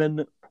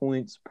 7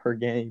 points per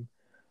game.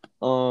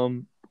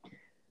 Um,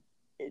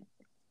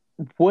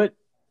 what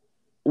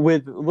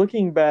with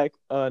looking back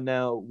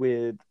now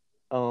with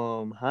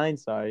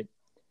hindsight,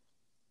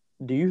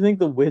 do you think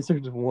the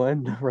Wizards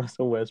won the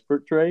Russell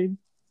Westbrook trade?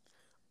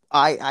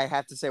 I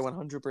have to say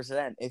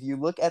 100%. If you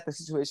look at the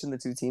situation the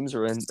two teams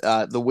are in,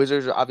 the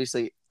Wizards are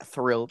obviously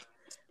thrilled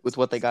with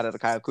what they got out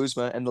of Kyle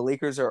Kuzma, and the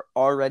Lakers are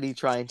already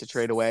trying to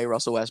trade away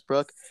Russell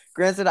Westbrook.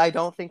 Granted, I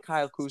don't think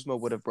Kyle Kuzma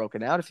would have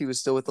broken out if he was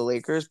still with the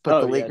Lakers, but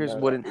Oh the yeah, Lakers no,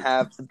 no. wouldn't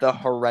have the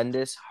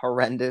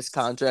horrendous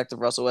contract of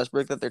Russell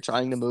Westbrook that they're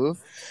trying to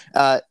move.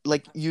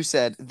 Like you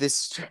said,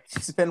 this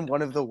has been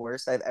one of the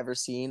worst I've ever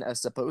seen a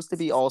supposed to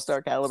be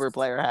all-star caliber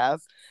player have.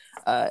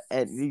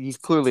 And he's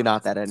clearly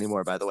not that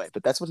anymore, by the way.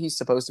 But that's what he's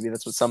supposed to be.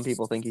 That's what some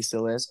people think he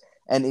still is.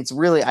 And it's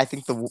really, I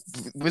think the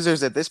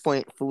Wizards at this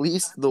point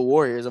fleeced the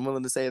Warriors. I'm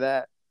willing to say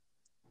that.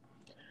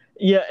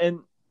 Yeah, and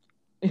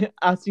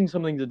I seen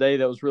something today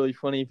that was really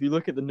funny. If you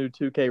look at the new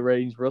 2K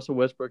ratings, Russell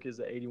Westbrook is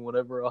an 81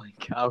 overall, and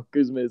Kyle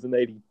Kuzma is an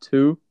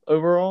 82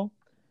 overall.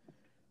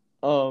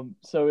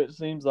 So it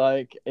seems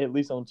like at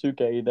least on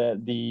 2K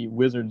that the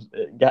Wizards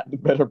got the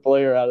better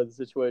player out of the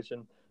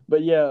situation.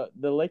 But yeah,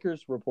 the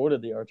Lakers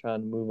reportedly are trying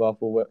to move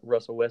off of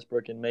Russell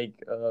Westbrook and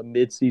make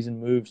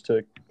mid-season moves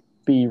to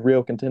be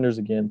real contenders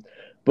again.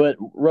 But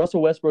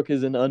Russell Westbrook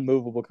is an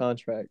unmovable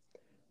contract.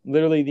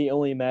 Literally, the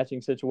only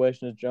matching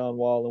situation is John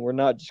Wall, and we're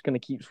not just going to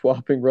keep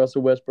swapping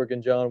Russell Westbrook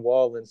and John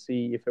Wall and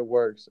see if it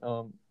works.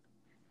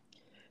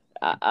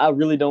 I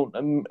really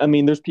don't. I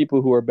mean, there's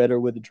people who are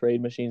better with the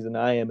trade machines than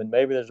I am, and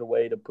maybe there's a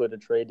way to put a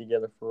trade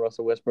together for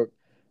Russell Westbrook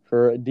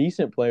for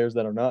decent players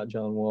that are not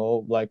John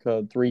Wall, like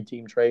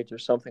 3-team trades or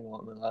something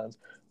along the lines.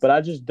 But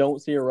I just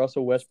don't see a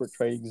Russell Westbrook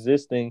trade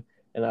existing,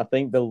 and I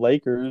think the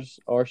Lakers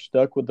are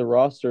stuck with the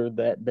roster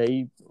that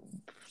they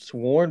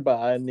sworn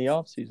by in the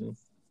offseason.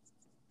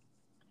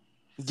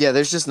 Yeah,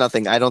 there's just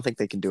nothing. I don't think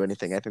they can do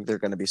anything. I think they're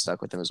going to be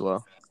stuck with him as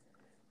well.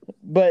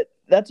 But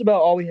that's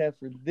about all we have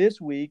for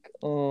this week.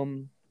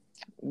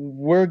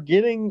 We're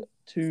getting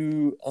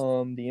to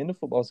the end of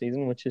football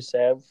season, which is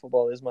sad.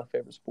 Football is my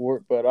favorite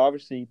sport, but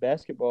obviously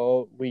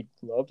basketball, we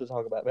love to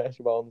talk about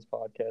basketball on this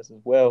podcast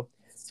as well.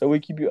 So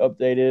we keep you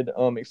updated.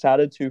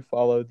 Excited to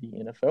follow the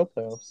NFL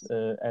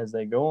playoffs as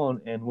they go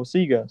on, and we'll see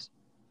you guys.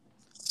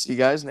 See you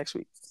guys next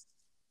week.